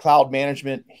cloud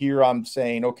management. Here I'm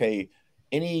saying, okay,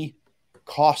 any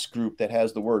cost group that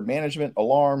has the word management,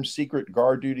 alarm, secret,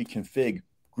 guard duty, config,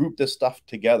 group this stuff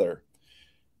together.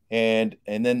 And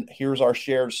then here's our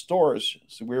shared storage.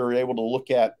 So we were able to look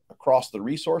at across the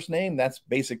resource name. That's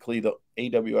basically the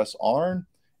AWS ARN,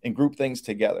 and group things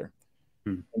together.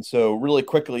 And so really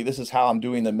quickly, this is how I'm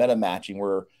doing the meta matching,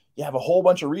 where you have a whole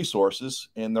bunch of resources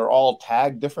and they're all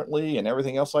tagged differently and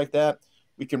everything else like that.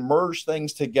 We can merge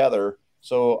things together.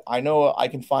 So I know I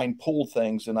can find pooled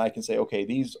things, and I can say, okay,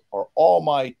 these are all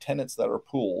my tenants that are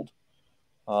pooled.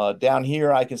 Down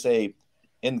here, I can say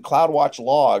in CloudWatch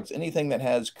logs, anything that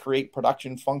has create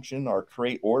production function or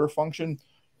create order function,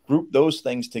 group those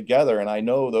things together. And I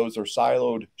know those are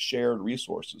siloed shared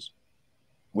resources.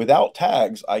 Without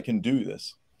tags, I can do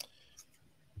this.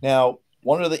 Now,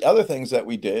 one of the other things that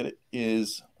we did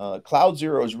is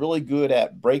CloudZero is really good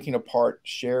at breaking apart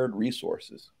shared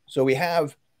resources. So we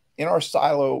have in our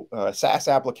silo SaaS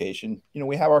application,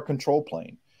 we have our control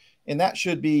plane, and that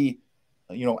should be,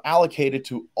 allocated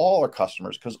to all our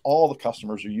customers because all the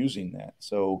customers are using that.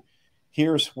 So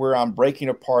here's where I'm breaking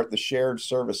apart the shared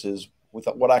services with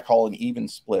what I call an even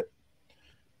split.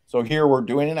 So here we're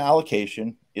doing an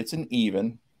allocation. It's an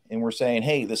even, and we're saying,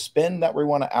 hey, the spend that we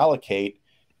want to allocate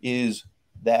is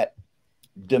that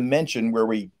dimension where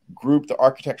we group the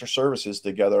architecture services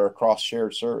together across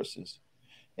shared services.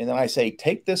 And then I say,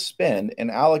 take this spend and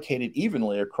allocate it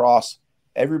evenly across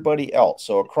everybody else.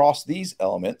 So across these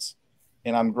elements,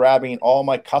 and I'm grabbing all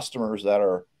my customers that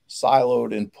are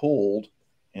siloed and pooled,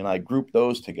 and I group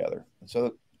those together. And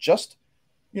so just,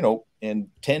 in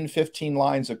 10, 15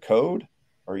 lines of code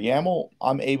or YAML,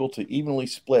 I'm able to evenly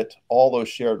split all those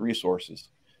shared resources.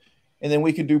 And then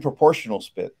we can do proportional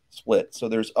split. So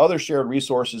there's other shared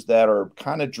resources that are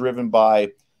kind of driven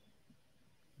by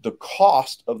the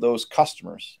cost of those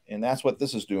customers. And that's what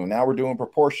this is doing. Now we're doing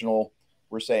proportional.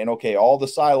 We're saying, okay, all the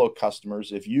silo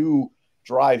customers, if you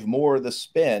drive more of the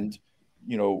spend,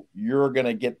 you're going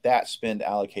to get that spend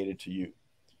allocated to you.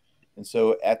 And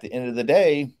so at the end of the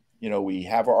day, we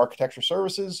have our architecture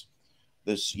services,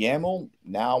 this YAML.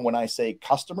 Now, when I say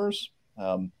customers,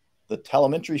 the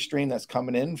telemetry stream that's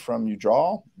coming in from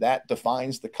Ujwal, that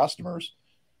defines the customers,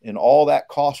 and all that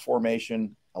cost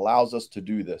formation allows us to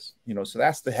do this. So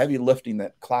that's the heavy lifting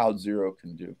that CloudZero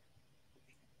can do.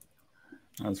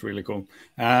 That's really cool.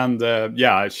 And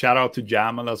yeah, shout out to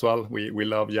YAML as well. We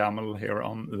love YAML here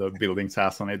on the Building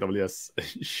SaaS on AWS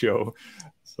show.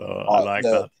 So I like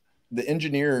that. The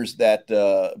engineers that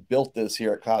built this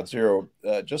here at CloudZero,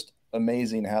 just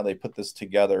amazing how they put this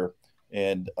together.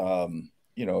 And,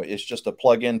 it's just a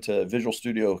plug into Visual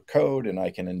Studio Code, and I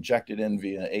can inject it in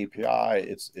via API.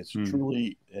 It's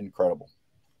truly incredible.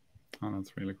 Oh,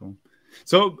 that's really cool.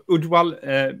 So,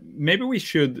 Ujwal, maybe we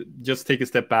should just take a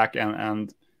step back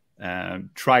and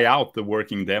try out the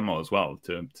working demo as well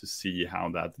to see how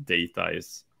that data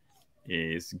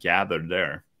is gathered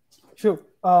there. Sure.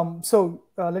 So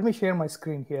let me share my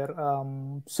screen here.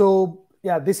 So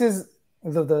yeah, this is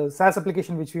the SaaS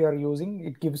application which we are using.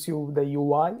 It gives you the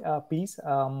UI piece.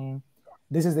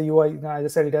 This is the UI. As I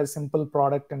said, it has simple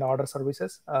product and order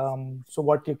services. So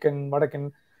what I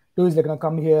can do is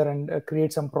come here and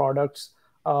create some products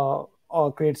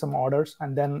or create some orders,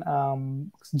 and then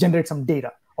generate some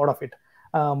data out of it.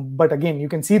 But again, you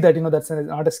can see that that's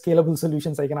not a scalable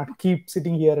solution. So I cannot keep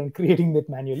sitting here and creating it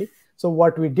manually. So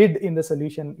what we did in the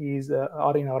solution is,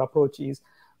 or in our approach is,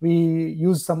 we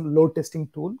use some load testing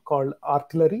tool called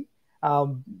Artillery.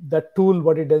 That tool,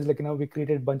 what it does, we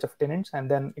created a bunch of tenants,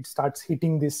 and then it starts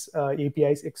hitting this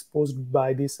APIs exposed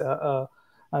by this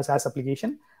SaaS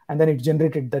application, and then it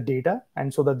generated the data,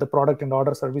 and so that the product and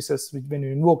order services, which when you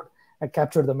invoked,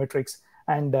 capture the metrics.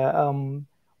 And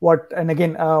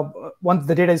again, once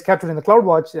the data is captured in the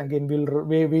CloudWatch, again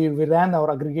we ran our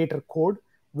aggregator code,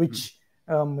 which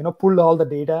pulled all the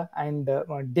data, and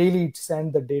daily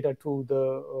send the data to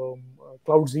the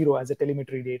CloudZero as a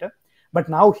telemetry data. But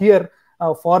now here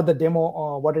for the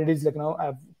demo, what it is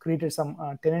I've created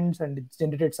some tenants, and it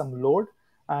generated some load,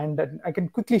 and I can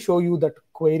quickly show you that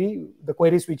the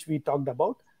queries which we talked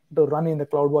about, to run in the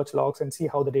CloudWatch logs and see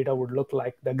how the data would look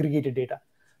like, the aggregated data.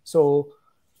 So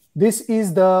this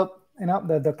is the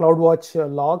CloudWatch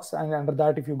logs, and under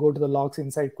that, if you go to the logs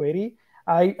inside query,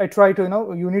 I try to,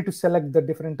 you need to select the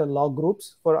different log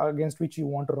groups against which you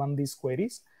want to run these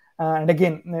queries. And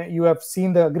again, you have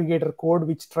seen the aggregator code,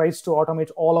 which tries to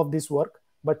automate all of this work.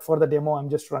 But for the demo, I'm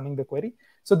just running the query.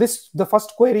 So the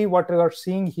first query, what we are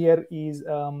seeing here is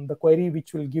the query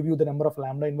which will give you the number of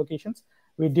Lambda invocations.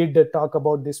 We did talk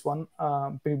about this one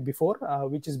before,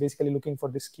 which is basically looking for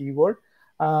this keyword.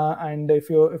 And if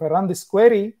I run this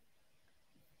query,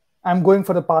 I'm going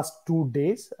for the past 2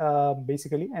 days,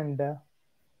 basically. And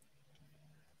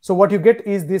so what you get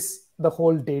is the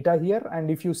whole data here.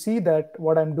 And if you see that,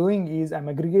 what I'm doing is I'm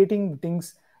aggregating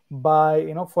things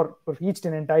by, for each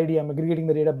tenant ID, I'm aggregating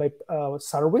the data by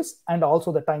service and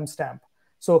also the timestamp.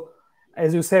 So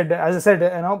as I said,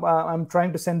 I'm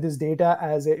trying to send this data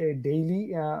as a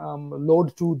daily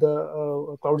load to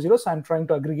the CloudZero. So I'm trying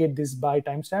to aggregate this by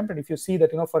timestamp. And if you see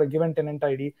that, for a given tenant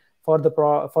ID, for the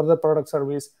product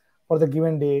service, for the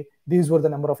given day, these were the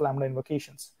number of Lambda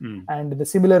invocations. And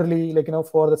similarly,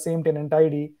 for the same tenant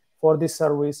ID, for this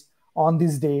service, on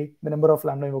this day, the number of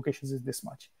Lambda invocations is this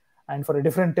much. And for a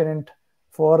different tenant,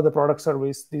 for the product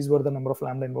service, these were the number of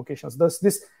Lambda invocations. Thus,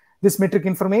 this metric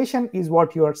information is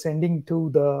what you are sending to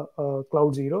the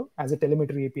CloudZero as a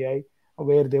telemetry API,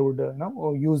 where they would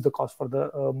use the cost for the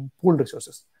pooled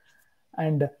resources.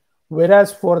 And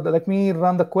whereas let me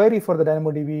run the query for the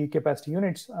DynamoDB capacity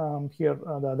units. Here,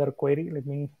 the other query, let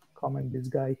me comment this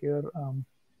guy here.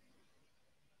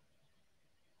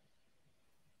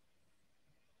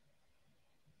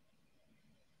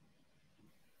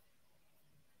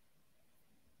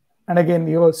 And again,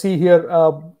 you will see here,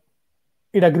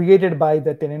 it aggregated by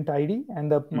the tenant ID,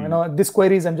 and this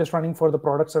queries I'm just running for the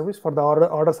product service. For the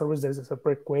order service, there's a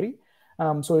separate query.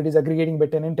 So it is aggregating by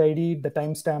tenant ID, the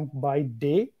timestamp by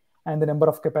day, and the number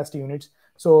of capacity units.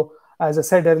 So as I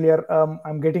said earlier,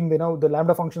 I'm getting the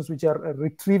Lambda functions which are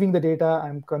retrieving the data.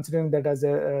 I'm considering that as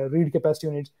a read capacity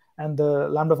unit, and the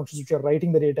Lambda functions which are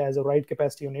writing the data as a write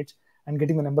capacity units, and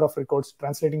getting the number of records,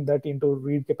 translating that into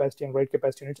read capacity and write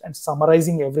capacity units, and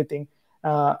summarizing everything,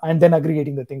 and then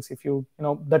aggregating the things. If you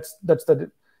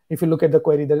if you look at the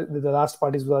query, the last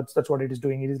part is that's what it is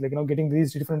doing. It is getting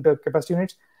these different capacity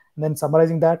units, and then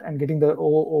summarizing that and getting the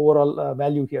overall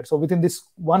value here. So within this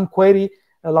one query,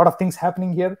 a lot of things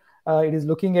happening here. It is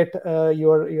looking at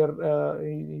your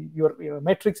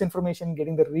metrics information,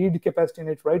 getting the read capacity in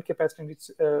it, write capacity in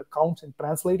its counts, and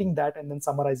translating that and then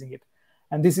summarizing it.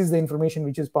 And this is the information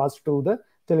which is passed to the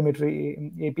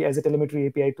telemetry API as a telemetry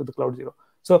API to the CloudZero.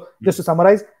 So just to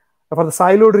summarize, for the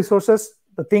siloed resources,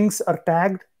 the things are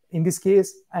tagged in this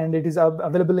case, and it is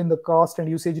available in the cost and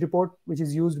usage report, which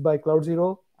is used by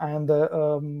CloudZero. And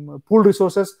the pooled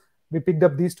resources, we picked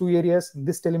up these two areas.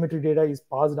 This telemetry data is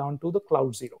passed down to the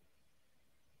CloudZero.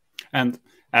 And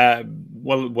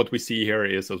well, what we see here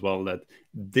is as well that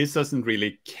this doesn't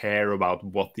really care about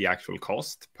what the actual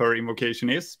cost per invocation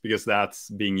is, because that's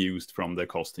being used from the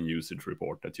cost and usage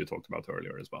report that you talked about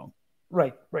earlier as well.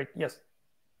 Right, yes.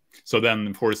 So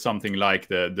then for something like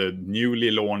the newly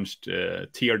launched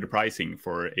tiered pricing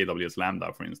for AWS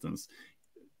Lambda, for instance,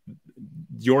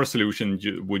 your solution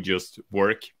would just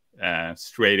work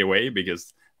straight away,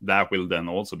 because that will then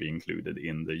also be included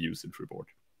in the usage report.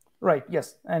 Right.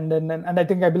 Yes. And I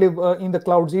believe in the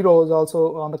CloudZero is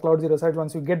also on the CloudZero side.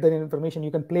 Once you get the information,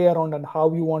 you can play around on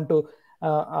how you want to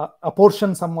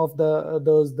apportion some of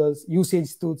those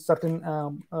usage to certain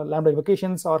Lambda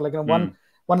invocations, or like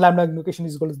one Lambda invocation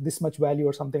is equal to this much value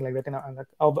or something like that. And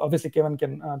obviously Kevin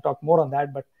can talk more on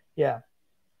that, but yeah.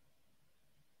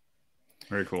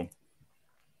 Very cool.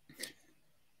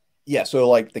 Yeah. So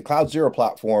like the CloudZero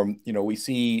platform, we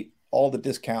see all the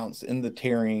discounts in the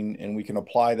tiering, and we can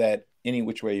apply that any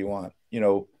which way you want.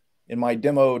 In my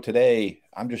demo today,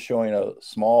 I'm just showing a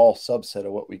small subset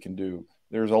of what we can do.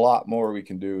 There's a lot more we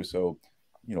can do. So,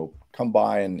 come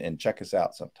by and check us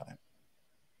out sometime.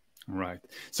 Right.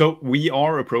 So we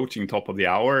are approaching top of the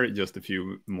hour, just a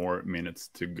few more minutes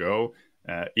to go.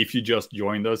 If you just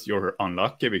joined us, you're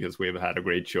unlucky, because we've had a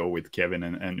great show with Kevin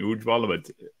and Ujwal, but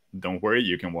don't worry,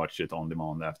 you can watch it on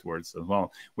demand afterwards as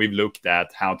well. We've looked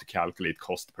at how to calculate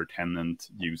cost per tenant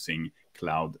using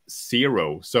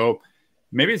CloudZero. So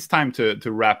maybe it's time to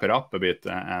wrap it up a bit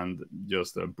and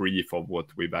just a brief of what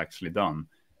we've actually done.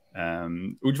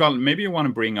 Ujwal, maybe you want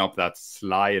to bring up that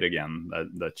slide again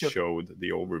that Sure. showed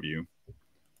the overview.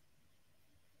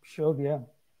 Sure, yeah.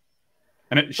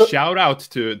 And shout out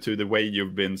to the way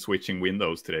you've been switching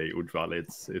windows today, Ujwal.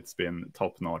 It's been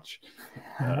top notch.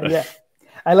 Yeah,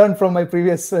 I learned from my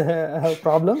previous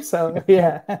problems. So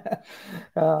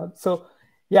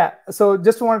yeah, so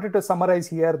just wanted to summarize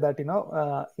here that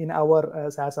in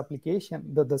our SaaS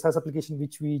application, the SaaS application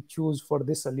which we choose for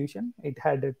this solution, it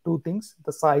had two things: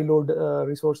 the siloed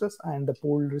resources and the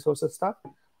pooled resources stuff.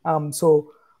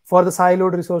 So for the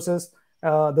siloed resources,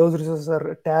 those resources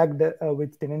are tagged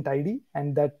with tenant ID,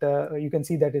 and that you can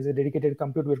see that is a dedicated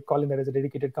compute. We're calling that as a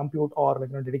dedicated compute, or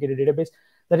dedicated database.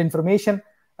 That information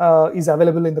is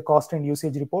available in the cost and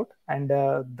usage report, and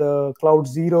the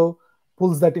CloudZero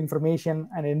pulls that information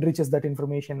and enriches that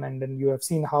information, and then you have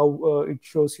seen how it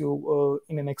shows you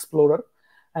in an Explorer.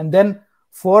 And then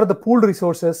for the pooled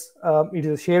resources, it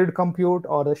is a shared compute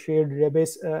or a shared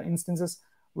database instances,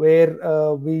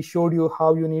 where we showed you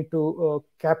how you need to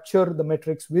capture the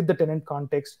metrics with the tenant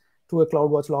context to a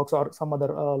CloudWatch Logs or some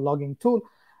other logging tool.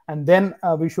 And then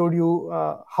we showed you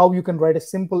how you can write a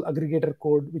simple aggregator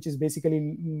code, which is basically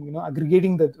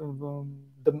aggregating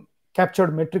the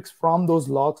captured metrics from those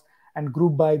logs and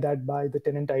group by the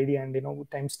tenant ID and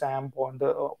timestamp on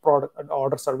the product and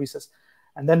order services,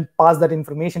 and then pass that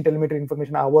information, telemetry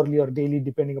information, hourly or daily,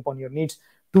 depending upon your needs,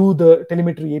 to the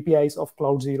telemetry APIs of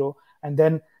CloudZero. And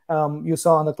then you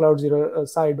saw on the CloudZero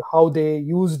side how they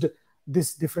used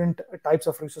these different types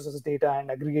of resources data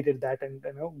and aggregated that, and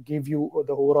give you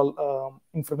the overall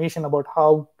information about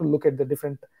how to look at the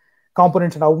different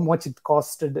components and how much it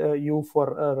costed you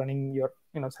for running your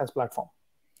SaaS platform.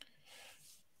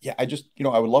 Yeah,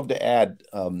 I would love to add,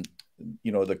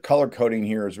 the color coding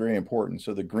here is very important.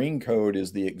 So the green code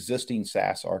is the existing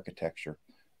SaaS architecture.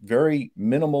 Very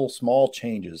minimal, small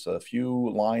changes, a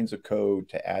few lines of code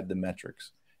to add the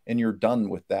metrics, and you're done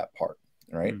with that part,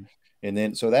 right? And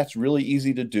then, so that's really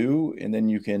easy to do. And then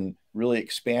you can really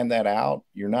expand that out.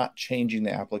 You're not changing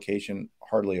the application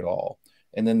hardly at all.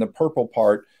 And then the purple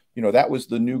part, that was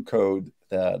the new code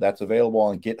that's available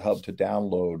on GitHub to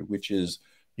download, which is,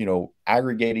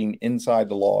 aggregating inside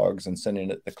the logs and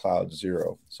sending it to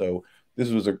CloudZero. So this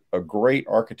was a great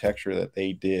architecture that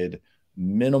they did,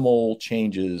 minimal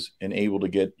changes, and able to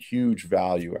get huge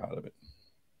value out of it.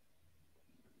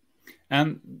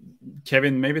 And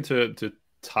Kevin, maybe to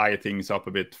tie things up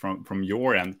a bit from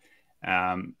your end,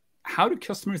 how do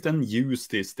customers then use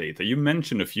this data? You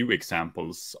mentioned a few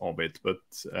examples of it, but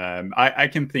I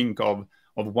can think of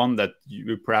one that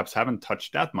you perhaps haven't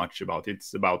touched that much about.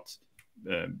 It's about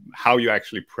how you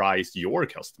actually price your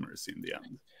customers in the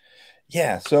end.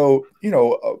 Yeah. So,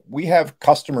 we have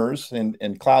customers, and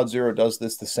CloudZero does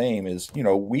this the same. Is,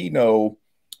 we know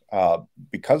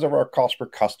because of our cost per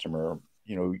customer,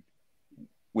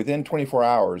 within 24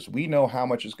 hours, we know how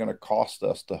much it's going to cost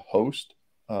us to host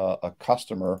a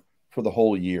customer for the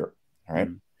whole year. All right.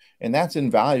 And that's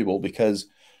invaluable because,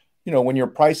 when you're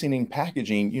pricing and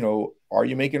packaging, are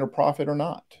you making a profit or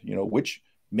not? Which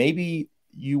maybe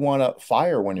you want to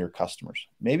fire one of your customers.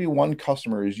 Maybe one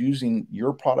customer is using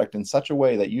your product in such a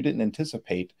way that you didn't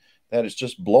anticipate, that it's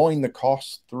just blowing the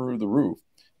costs through the roof,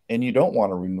 and you don't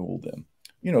want to renew them.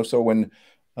 So when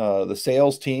the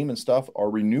sales team and stuff are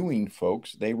renewing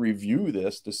folks, they review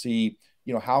this to see,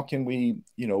 how can we,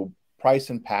 price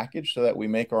and package so that we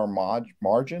make our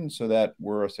margin so that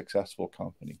we're a successful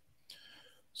company.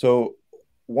 So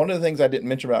one of the things I didn't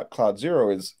mention about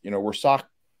CloudZero is, we're SOC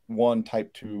 1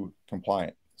 Type 2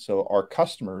 compliant. So our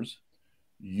customers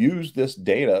use this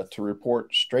data to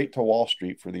report straight to Wall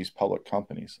Street for these public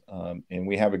companies. And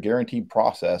we have a guaranteed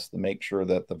process to make sure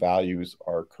that the values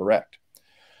are correct.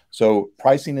 So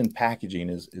pricing and packaging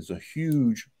is a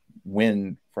huge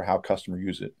win for how customers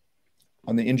use it.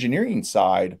 On the engineering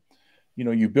side,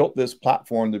 you built this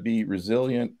platform to be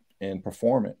resilient and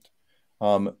performant.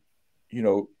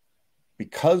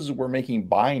 Because we're making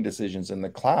buying decisions in the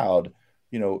cloud,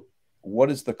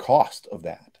 what is the cost of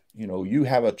that? You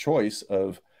have a choice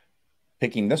of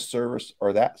picking this service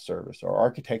or that service,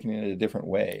 or architecting it in a different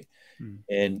way.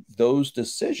 And those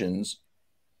decisions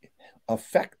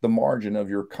affect the margin of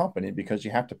your company because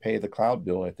you have to pay the cloud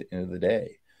bill at the end of the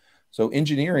day. So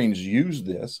engineering use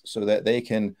this so that they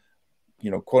can,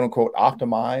 quote unquote,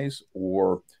 optimize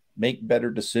or make better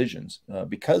decisions,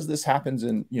 because this happens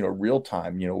in, real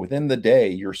time. Within the day,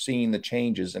 you're seeing the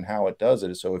changes and how it does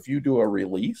it. So if you do a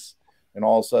release and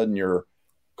all of a sudden your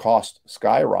cost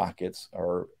skyrockets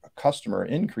or a customer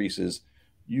increases,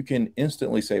 you can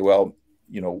instantly say, well,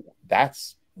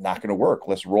 that's not going to work.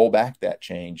 Let's roll back that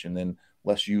change, and then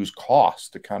let's use costs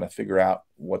to kind of figure out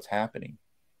what's happening.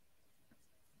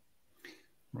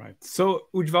 Right. So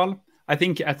Ujwal, I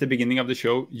think at the beginning of the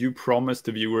show, you promised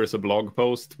the viewers a blog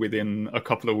post within a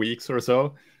couple of weeks or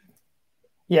so.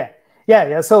 Yeah.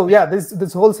 So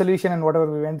this whole solution and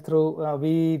whatever we went through,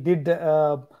 we did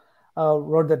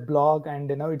wrote that blog,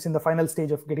 and it's in the final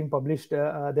stage of getting published. There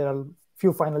are a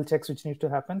few final checks which need to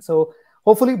happen. So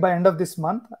hopefully by end of this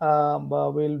month,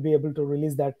 we'll be able to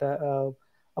release that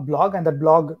a blog, and that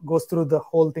blog goes through the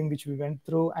whole thing which we went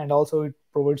through, and also it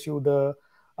provides you the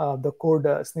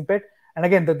code snippet. And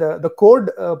again, the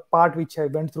code part which I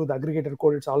went through, the aggregator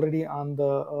code, it's already on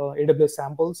the AWS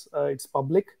samples. It's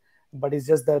public, but it's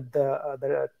just that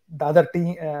the other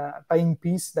tying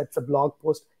piece, that's a blog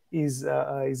post, is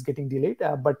getting delayed.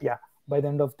 But yeah, by the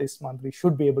end of this month, we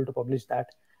should be able to publish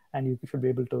that, and you should be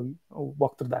able to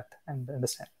walk through that and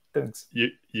understand things.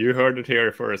 You heard it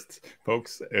here first,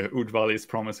 folks. Ujwal is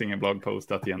promising a blog post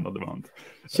at the end of the month.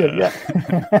 Sure, yeah.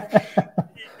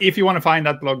 If you want to find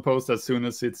that blog post as soon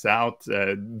as it's out,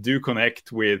 do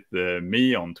connect with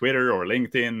me on Twitter or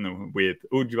LinkedIn, with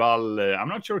Ujwal. I'm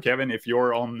not sure, Kevin, if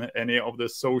you're on any of the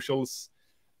socials.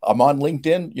 I'm on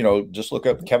LinkedIn. Just look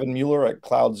up Kevin Mueller at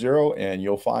CloudZero and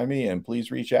you'll find me, and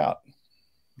please reach out.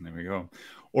 There we go.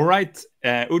 All right,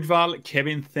 Ujwal,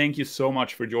 Kevin, thank you so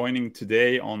much for joining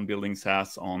today on Building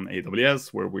SaaS on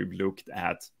AWS, where we've looked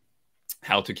at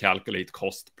how to calculate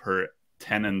cost per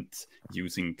tenant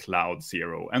using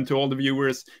CloudZero. And to all the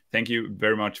viewers, thank you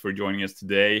very much for joining us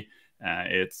today.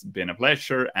 It's been a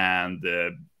pleasure, and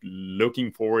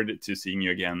looking forward to seeing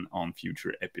you again on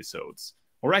future episodes.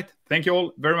 All right, thank you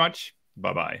all very much.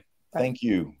 Bye-bye. Thank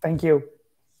you. Thank you.